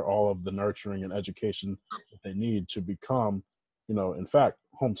 that care, all of the nurturing and education that they need to become, in fact,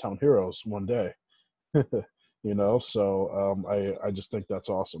 hometown heroes one day. So I just think that's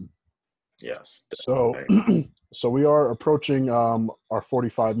awesome. yes. So, Definitely. so we are approaching our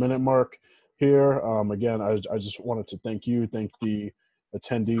 45-minute mark here. Again, I just wanted to thank the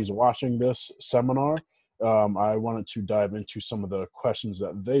attendees watching this seminar. I wanted to dive into some of the questions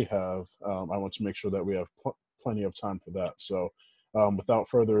that they have. I want to make sure that we have plenty of time for that. So, without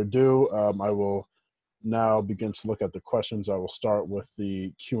further ado, I will now begin to look at the questions. I will start with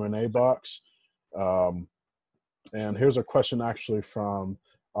the Q&A box. And here's a question actually from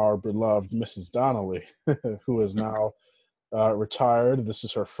our beloved Mrs. Donnelly, who is now retired. This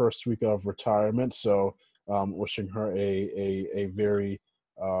is her first week of retirement, so wishing her a very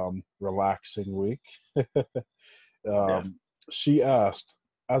relaxing week. Definitely. She asked,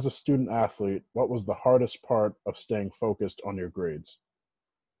 as a student athlete, what was the hardest part of staying focused on your grades?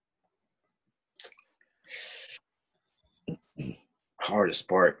 Hardest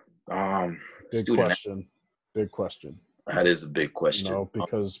part. Big Student. question. Big question. That is a big question.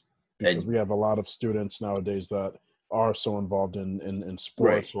 Because And we have a lot of students nowadays that are so involved in right,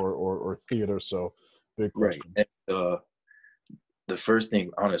 sports or theater. So big right. question. And, the first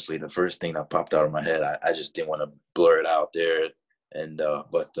thing, honestly, the first thing that popped out of my head, I just didn't want to blur it out there. And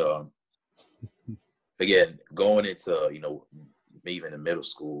but again, going into even in middle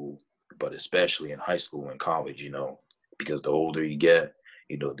school, but especially in high school and college, because the older you get,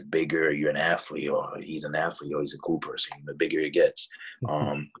 the bigger you're an athlete, or he's an athlete, or he's a cool person. The bigger it gets,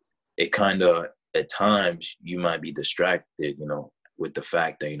 it kind of, at times, you might be distracted, with the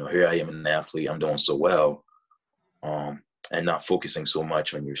fact that, here I am an athlete, I'm doing so well, and not focusing so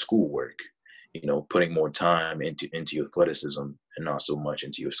much on your schoolwork, putting more time into your athleticism and not so much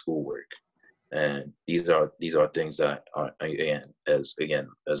into your schoolwork. And these are things that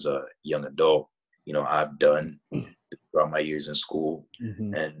as a young adult, I've done throughout my years in school,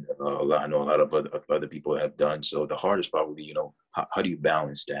 and I know a lot of other people have done. So the hardest part would be, how do you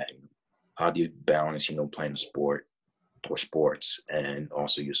balance that? How do you balance, playing a sport or sports and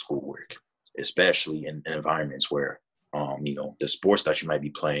also your schoolwork, especially in environments where, the sports that you might be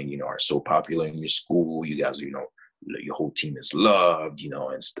playing, are so popular in your school. You guys, your whole team is loved,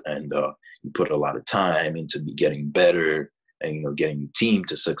 and you put a lot of time into getting better and, getting your team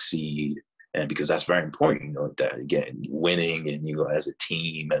to succeed. And because that's very important, that again, winning and, as a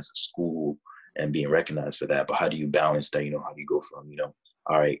team, as a school, and being recognized for that. But how do you balance that? How do you go from,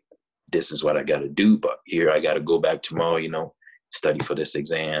 all right, this is what I got to do, but here I got to go back tomorrow, study for this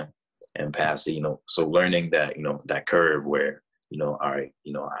exam and pass it, So learning that, that curve where, all right,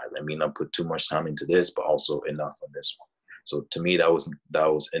 I mean, not put too much time into this, but also enough on this one. So to me, that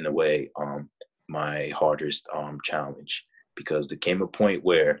was in a way, my hardest challenge, because there came a point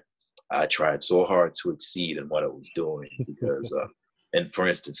where I tried so hard to exceed in what I was doing, because, and for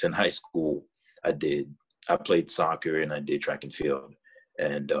instance, in high school, I played soccer and I did track and field.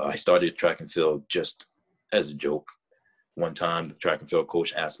 And I started track and field just as a joke. One time, the track and field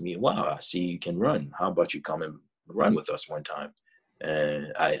coach asked me, wow, I see you can run. How about you come and run with us one time?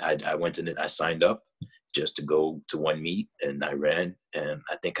 And I went in and I signed up just to go to one meet, and I ran. And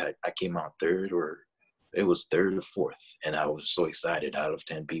I think I came out third, or it was third or fourth. And I was so excited, out of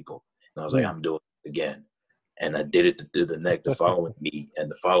 10 people. And I was like, I'm doing it again. And I did it the following meet.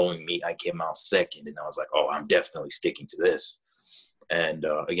 And the following meet, I came out second. And I was like, oh, I'm definitely sticking to this. And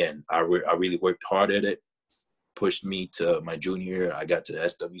again, I really worked hard at it, pushed me to my junior year. I got to the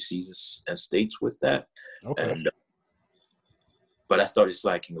SWCs and states with that. Okay. And but I started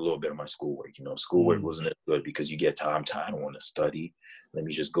slacking a little bit on my schoolwork. Schoolwork wasn't as good, because you get tired. I don't want to study. Let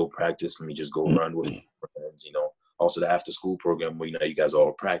me just go practice. Let me just go run with my friends. Also the after school program where, you guys are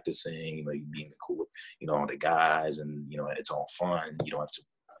all practicing, you being cool with, all the guys, and, it's all fun. You don't have to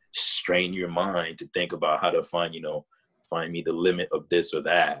strain your mind to think about how to find me the limit of this or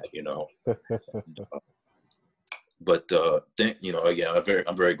that, But again,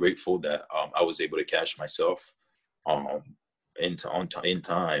 I'm very grateful that I was able to catch myself in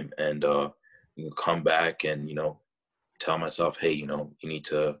time, and come back and tell myself, hey, you need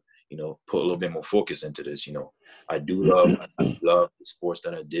to put a little bit more focus into this. I love the sports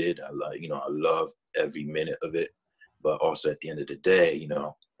that I did. I love every minute of it. But also at the end of the day, you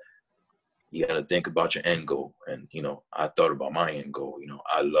got to think about your end goal. And, I thought about my end goal.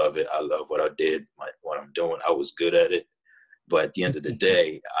 I love it. I love what I did, what I'm doing. I was good at it. But at the end of the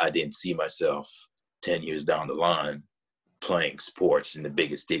day, I didn't see myself 10 years down the line playing sports in the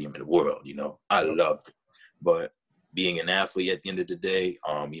biggest stadium in the world. I loved it. But being an athlete at the end of the day,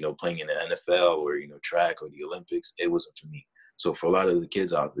 playing in the NFL or, track or the Olympics, it wasn't for me. So for a lot of the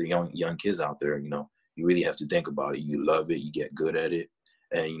kids the young kids out there, you really have to think about it. You love it. You get good at it.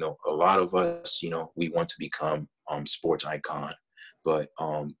 And, a lot of us, we want to become sports icon. But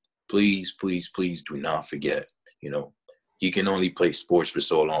please, please, please do not forget, you can only play sports for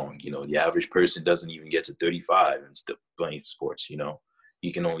so long. The average person doesn't even get to 35 and still playing sports.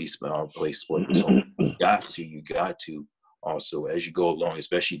 You can only play sports for so long. You got to also, as you go along,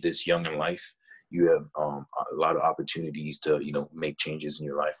 especially this young in life, you have a lot of opportunities to, make changes in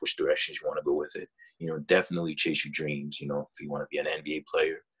your life, which directions you want to go with it. Definitely chase your dreams. If you want to be an NBA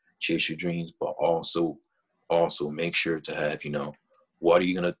player, chase your dreams, but also make sure to have, what do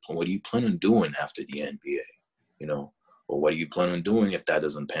you plan on doing after the NBA? Or what do you plan on doing if that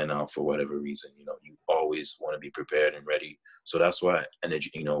doesn't pan out for whatever reason? You always want to be prepared and ready. So that's why,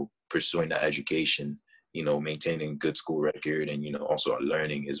 pursuing that education, maintaining a good school record, and, also our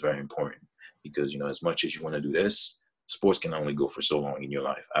learning is very important. Because, as much as you want to do this, sports can only go for so long in your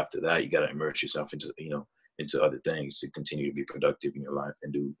life. After that, you got to immerse yourself into other things to continue to be productive in your life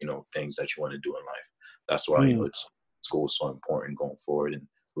and do, things that you want to do in life. That's why, school is so important going forward, and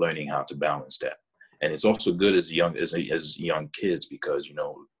learning how to balance that. And it's also good as young kids, because,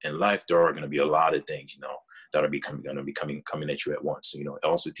 in life, there are going to be a lot of things, that are coming at you at once. So, it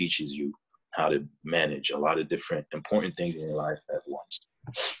also teaches you how to manage a lot of different important things in your life at once.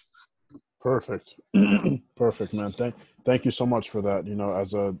 Perfect. Perfect, man. Thank you so much for that. You know,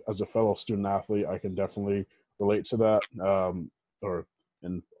 as a fellow student athlete, I can definitely relate to that. Or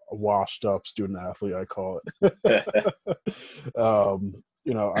in a washed up student athlete, I call it.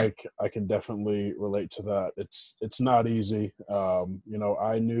 You know, I can definitely relate to that. It's not easy. You know,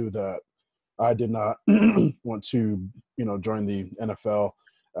 I knew that I did not want to, you know, join the NFL,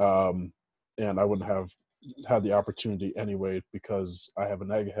 and I wouldn't have had the opportunity anyway because I have an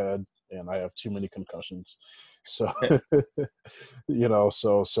egghead and I have too many concussions. So, you know,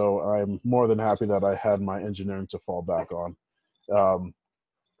 so I'm more than happy that I had my engineering to fall back on.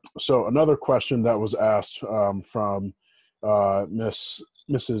 So another question that was asked from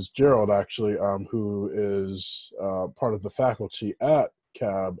Mrs. Gerald, actually, who is part of the faculty at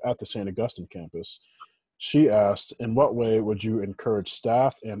CAB at the St. Augustine campus. She asked, in what way would you encourage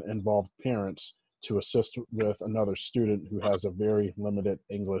staff and involved parents to assist with another student who has a very limited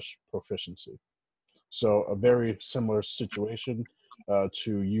English proficiency? So a very similar situation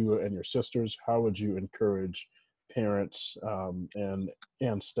to you and your sisters. How would you encourage parents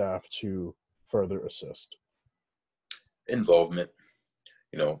and staff to further assist? Involvement.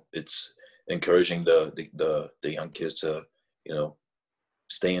 You know, it's encouraging the young kids to, you know,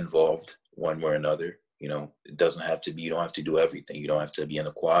 stay involved one way or another. You know, it doesn't have to be, you don't have to do everything. You don't have to be in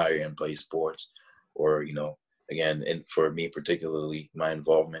a choir and play sports, or, you know, again, and for me particularly, my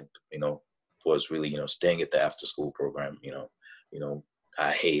involvement, you know, was really, you know, staying at the after school program. You know,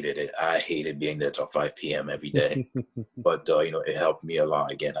 I hated it. I hated being there till 5 p.m. every day. But, you know, it helped me a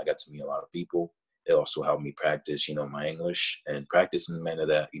lot. Again, I got to meet a lot of people. It also helped me practice, you know, my English, and practice in the manner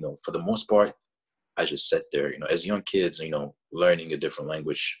that, you know, for the most part, I just sat there, you know, as young kids, you know, learning a different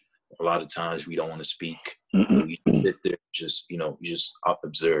language. A lot of times we don't want to speak. You sit there, just, you know, you just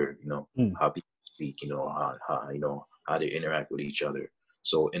observe, you know, how people speak, you know, how you know, how they interact with each other.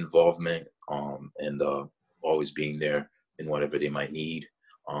 So involvement, and always being there in whatever they might need.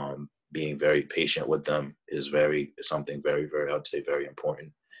 Being very patient with them is something very, very, I'd say very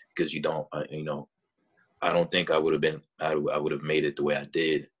important, because you don't, you know, I don't think I would have made it the way I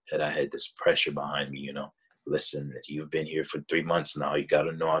did had I had this pressure behind me, you know. Listen, you've been here for 3 months now. You got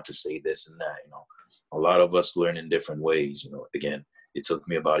to know how to say this and that, you know. A lot of us learn in different ways, you know. Again, it took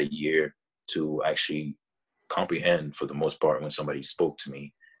me about a year to actually comprehend, for the most part, when somebody spoke to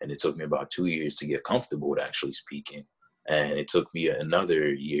me. And it took me about 2 years to get comfortable with actually speaking. And it took me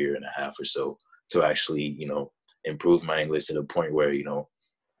another year and a half or so to actually, you know, improve my English to the point where, you know,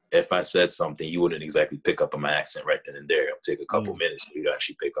 if I said something, you wouldn't exactly pick up on my accent right then and there. It'll take a couple minutes for you to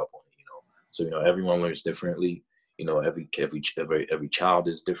actually pick up on it, you know. So, you know, everyone learns differently. You know, every child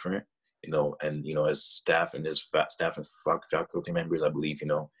is different, you know, and, you know, as staff and faculty members, I believe, you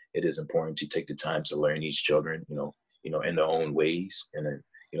know, it is important to take the time to learn each children, you know, in their own ways, and then,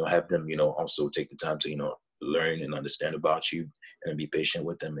 you know, have them, you know, also take the time to, you know, learn and understand about you, and be patient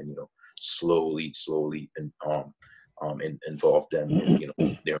with them, and, you know, slowly, and involve them in, you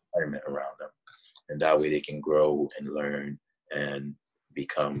know, their environment around them. And that way they can grow and learn and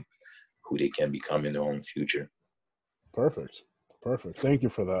become who they can become in their own future. Perfect. Thank you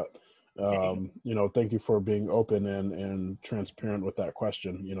for that. You know, thank you for being open and transparent with that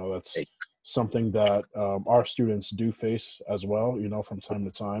question. You know, that's something that our students do face as well. You know, from time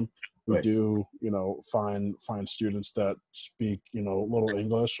to time, we Right. do, you know, find students that speak, you know, little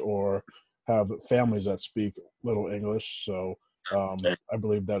English, or have families that speak little English. So I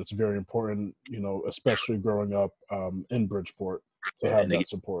believe that it's very important, you know, especially growing up in Bridgeport, to Yeah, have and that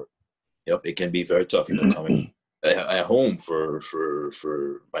support. yep, it can be very tough, you know, coming at home for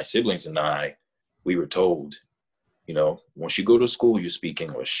my siblings and I. We were told, you know, once you go to school, you speak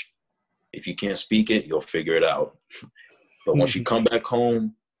English. If you can't speak it, you'll figure it out. But once you come back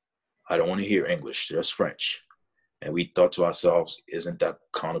home, I don't want to hear English, just French. And we thought to ourselves, isn't that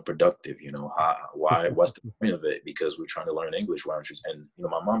counterproductive? You know, what's the point of it? Because we're trying to learn English. Why don't you? And, you know,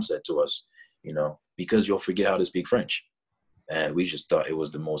 my mom said to us, you know, because you'll forget how to speak French. And we just thought it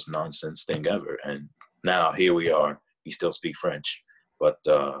was the most nonsense thing ever. And now here we are. We still speak French. But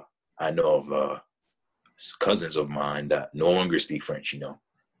I know of cousins of mine that no longer speak French, you know.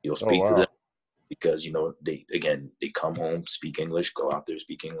 You'll Oh, speak to wow. them because, you know, they come home, speak English, go out there,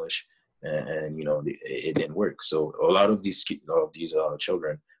 speak English. And you know, it didn't work. So a lot of these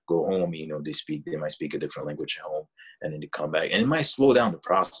children go home, you know, they might speak a different language at home, and then they come back. And it might slow down the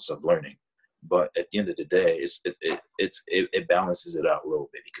process of learning. But at the end of the day, it balances it out a little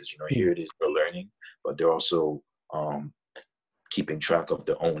bit, because, you know, here it is, they're learning, but they're also keeping track of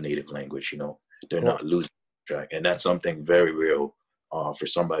their own native language. You know, they're not losing track, and that's something very real for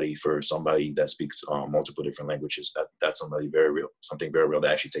somebody that speaks multiple different languages. That's something very real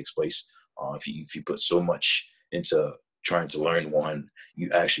that actually takes place If you put so much into trying to learn one,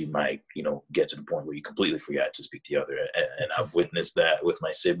 you actually might, get to the point where you completely forget to speak the other. And I've witnessed that with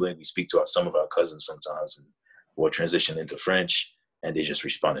my sibling. We speak to some of our cousins sometimes, and we'll transition into French, and they just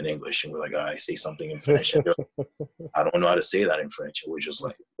respond in English. And we're like, I say something in French. And I don't know how to say that in French. And we're just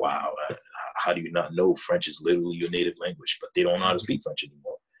like, wow, how do you not know French is literally your native language? But they don't know how to speak French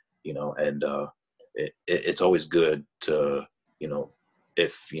anymore, and it's always good to,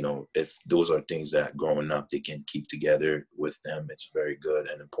 if those are things that growing up they can keep together with them, it's very good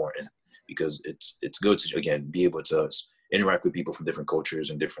and important, because it's good to, again, be able to interact with people from different cultures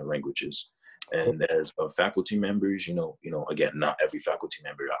and different languages. And as faculty members, again, not every faculty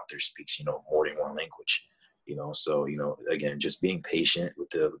member out there speaks, more than one language, so, again, just being patient with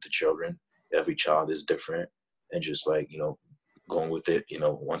the children. Every child is different, and just like, going with it,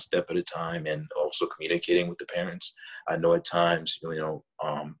 one step at a time, and also communicating with the parents. I know at times,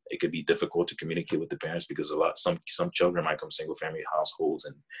 it could be difficult to communicate with the parents, because some children might come single family households,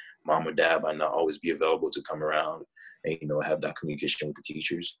 and mom or dad might not always be available to come around and, have that communication with the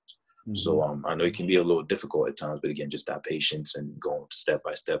teachers. Mm-hmm. So I know it can be a little difficult at times, but again, just that patience and going step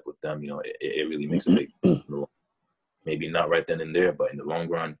by step with them, it really makes a big, maybe not right then and there, but in the long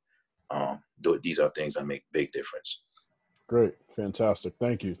run, these are things that make big difference. Great. Fantastic.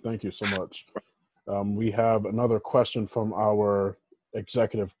 Thank you. Thank you so much. We have another question from our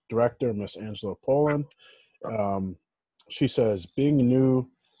executive director, Miss Angela Poland. She says, being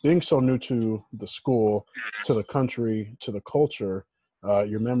so new to the school, to the country, to the culture,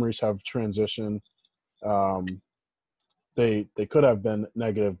 your memories have transitioned. They could have been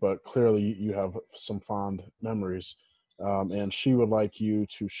negative, but clearly you have some fond memories. And she would like you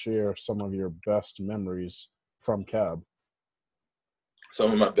to share some of your best memories from CAB.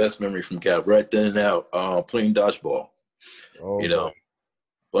 Some of my best memory from CAB, right then and now, playing dodgeball. Playing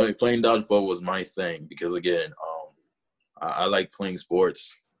dodgeball was my thing, because again, I like playing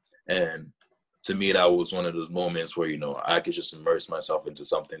sports, and to me that was one of those moments where I could just immerse myself into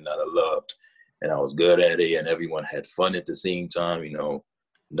something that I loved, and I was good at it, and everyone had fun at the same time.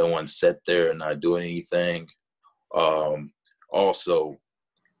 No one sat there and not doing anything. Also,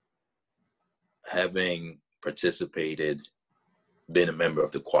 having participated, been a member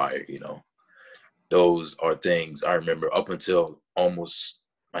of the choir, those are things I remember up until almost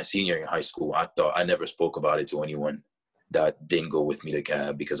my senior year in high school. I thought I never spoke about it to anyone that didn't go with me to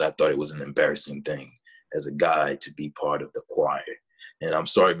CAB, because I thought it was an embarrassing thing as a guy to be part of the choir. And I'm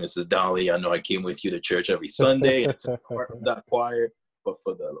sorry, Mrs. Donnelly, I know I came with you to church every Sunday and took part of that choir, but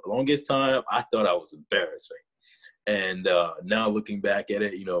for the longest time, I thought I was embarrassing. And now looking back at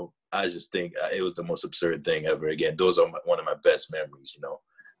it, I just think it was the most absurd thing ever. Again, those are one of my best memories.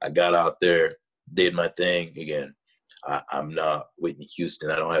 I got out there, did my thing. Again, I'm not Whitney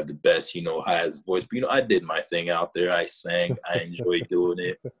Houston. I don't have the best, highest voice, but, I did my thing out there. I sang. I enjoyed doing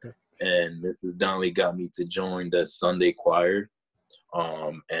it. And Mrs. Donnelly got me to join the Sunday choir.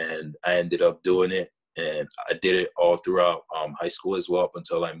 And I ended up doing it. And I did it all throughout high school as well, up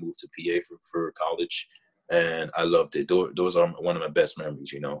until I moved to PA for college. And I loved it. Those are one of my best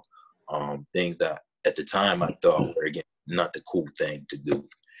memories, things that at the time I thought were, again, not the cool thing to do.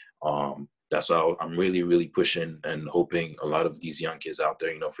 That's why I'm really, really pushing and hoping a lot of these young kids out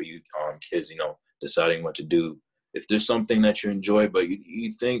there, for you kids, deciding what to do. If there's something that you enjoy, but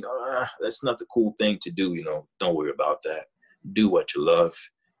you think, that's not the cool thing to do, don't worry about that. Do what you love.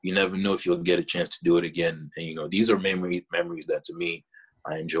 You never know if you'll get a chance to do it again. And, these are memories that to me,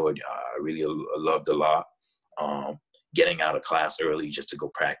 I enjoyed. I really loved a lot. Getting out of class early just to go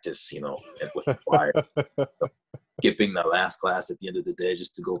practice, with the choir. Skipping the last class at the end of the day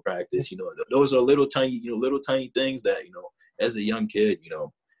just to go practice. Those are little tiny things that, as a young kid,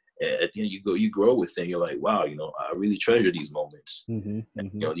 at the end you grow with it. You're like, wow, I really treasure these moments. Mm-hmm,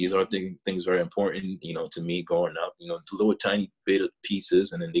 and, these are things very important, to me growing up. It's a little tiny bit of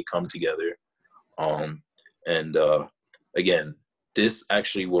pieces, and then they come together. Again, this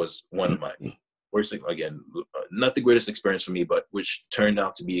actually was one of my worst, again, not the greatest experience for me, but which turned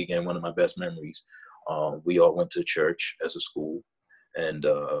out to be, again, one of my best memories. We all went to church as a school, and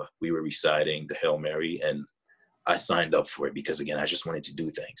we were reciting the Hail Mary, and I signed up for it because, again, I just wanted to do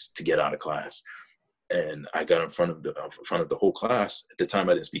things to get out of class. And I got in front of the whole class. At the time,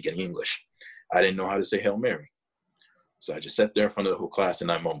 I didn't speak any English. I didn't know how to say Hail Mary. So I just sat there in front of the whole class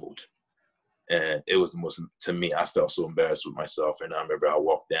and I mumbled. And it was to me, I felt so embarrassed with myself. And I remember I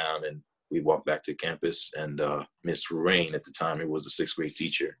walked down and we walked back to campus, and Miss Rain, at the time, it was a sixth grade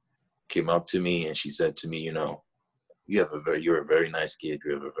teacher, came up to me and she said to me, you're a very nice kid.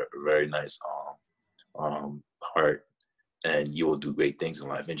 You have a very nice heart, and you will do great things in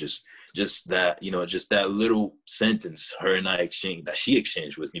life. And just just that, just that little sentence her and I exchanged, that she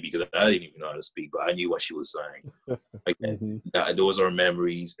exchanged with me, because I didn't even know how to speak, but I knew what she was saying. Again, Hmm. those are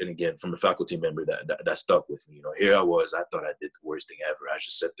memories, and again, from a faculty member that stuck with me. Here I was, I thought I did the worst thing ever. I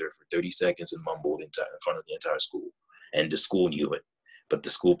just sat there for 30 seconds and mumbled in front of the entire school, and the school knew it, but the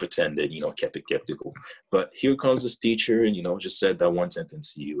school pretended, kept it skeptical. But here comes this teacher, and just said that one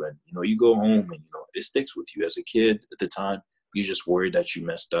sentence to you, and you go home, and it sticks with you. As a kid at the time, you just worried that you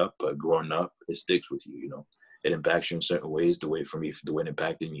messed up, but growing up, it sticks with you. It impacts you in certain ways. The way it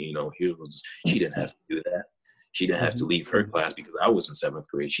impacted me, here was, she didn't have to do that. She didn't have to leave her class because I was in seventh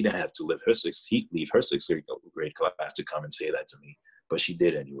grade. She didn't have to leave her sixth grade class to come and say that to me, but she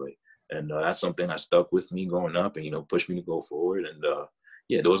did anyway. And that's something that stuck with me growing up, and pushed me to go forward. And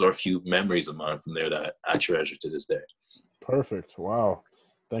yeah, those are a few memories of mine from there that I treasure to this day. Perfect. Wow.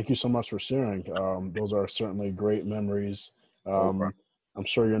 Thank you so much for sharing. Those are certainly great memories. No I'm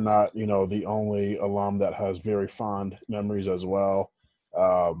sure you're not, the only alum that has very fond memories as well.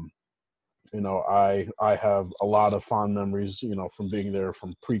 Um, I have a lot of fond memories, from being there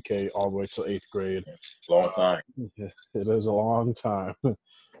from pre-K all the way to eighth grade. Long time. It is a long time.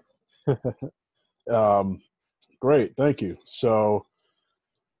 um, Great. Thank you. So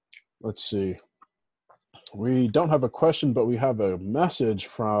let's see. We don't have a question, but we have a message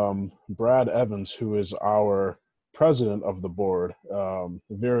from Brad Evans, who is our president of the board.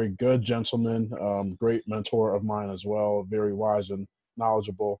 Very good gentleman, great mentor of mine as well, very wise and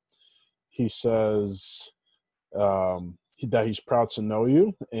knowledgeable. He says that he's proud to know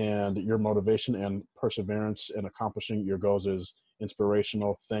you, and your motivation and perseverance in accomplishing your goals is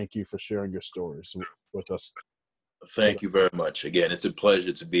inspirational. Thank you for sharing your stories with us. Thank you very much. Again, it's a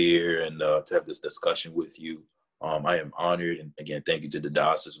pleasure to be here and to have this discussion with you. I am honored. And again, thank you to the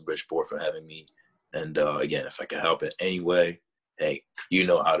Diocese of Bridgeport for having me. And again, if I can help in any way, hey, you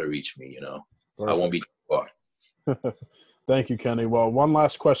know how to reach me, I won't be too far. Thank you, Kenny. Well, one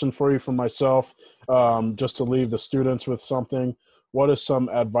last question for you from myself, just to leave the students with something. What is some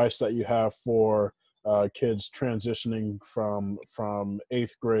advice that you have for kids transitioning from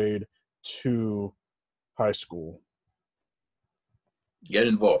eighth grade to high school? Get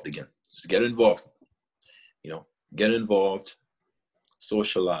involved again. Just get involved. Get involved,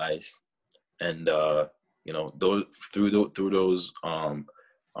 socialize, and through those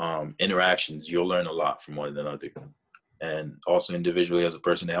interactions, you'll learn a lot from one another. And also individually as a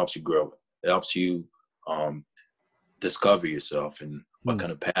person, it helps you grow. It helps you discover yourself and what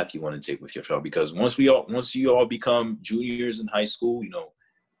kind of path you want to take with yourself. Because once you all become juniors in high school,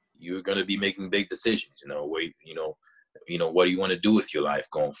 you're going to be making big decisions. What do you want to do with your life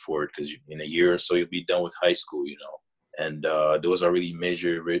going forward? Because in a year or so, you'll be done with high school. And those are really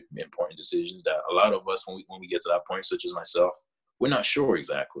major, important decisions that a lot of us, when we get to that point, such as myself, we're not sure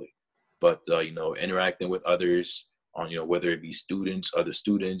exactly. But interacting with others on whether it be students, other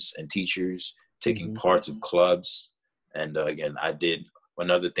students, and teachers, taking parts of clubs, and again, I did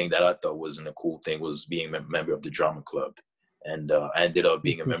another thing that I thought wasn't a cool thing was being a member of the drama club, and I ended up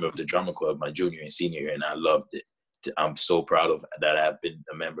being a member of the drama club my junior and senior year, and I loved it. I'm so proud of that. I've been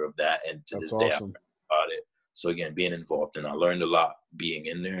a member of that, and to this day, I'm proud of it. So again, being involved, and I learned a lot being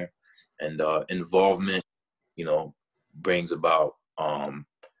in there, and involvement, brings about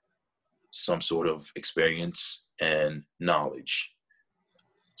some sort of experience and knowledge.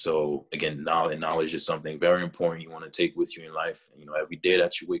 So again, knowledge is something very important you want to take with you in life. Every day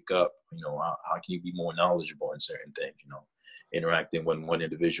that you wake up, how can you be more knowledgeable in certain things? Interacting with one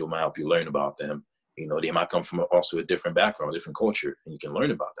individual might help you learn about them. They might come from also a different background, different culture, and you can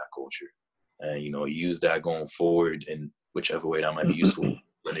learn about that culture. And, use that going forward in whichever way that might be useful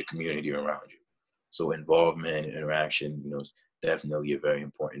in the community around you. So involvement and interaction, definitely a very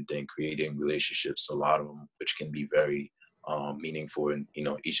important thing. Creating relationships, a lot of them, which can be very meaningful in,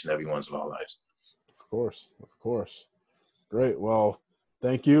 each and every one's of our lives. Of course. Great. Well,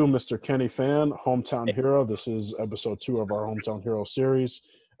 thank you, Mr. Kenny Fan, Hometown Hero. This is episode 2 of our Hometown Hero series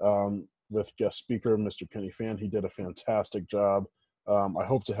with guest speaker, Mr. Kenny Fan. He did a fantastic job. I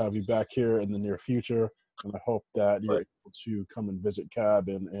hope to have you back here in the near future, and I hope that you're able to come and visit CAB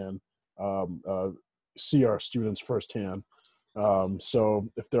and see our students firsthand. So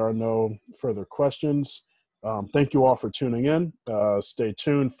if there are no further questions, thank you all for tuning in. Stay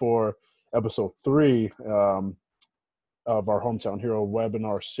tuned for episode 3 of our Hometown Hero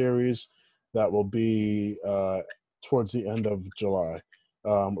webinar series that will be towards the end of July.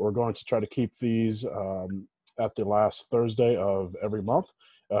 We're going to try to keep these at the last Thursday of every month,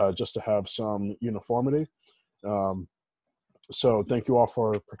 just to have some uniformity. So thank you all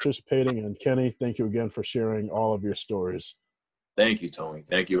for participating. And Kenny, thank you again for sharing all of your stories. Thank you, Tony.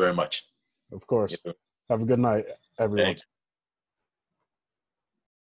 Thank you very much. Of course. Yeah. Have a good night, everyone. Thank you.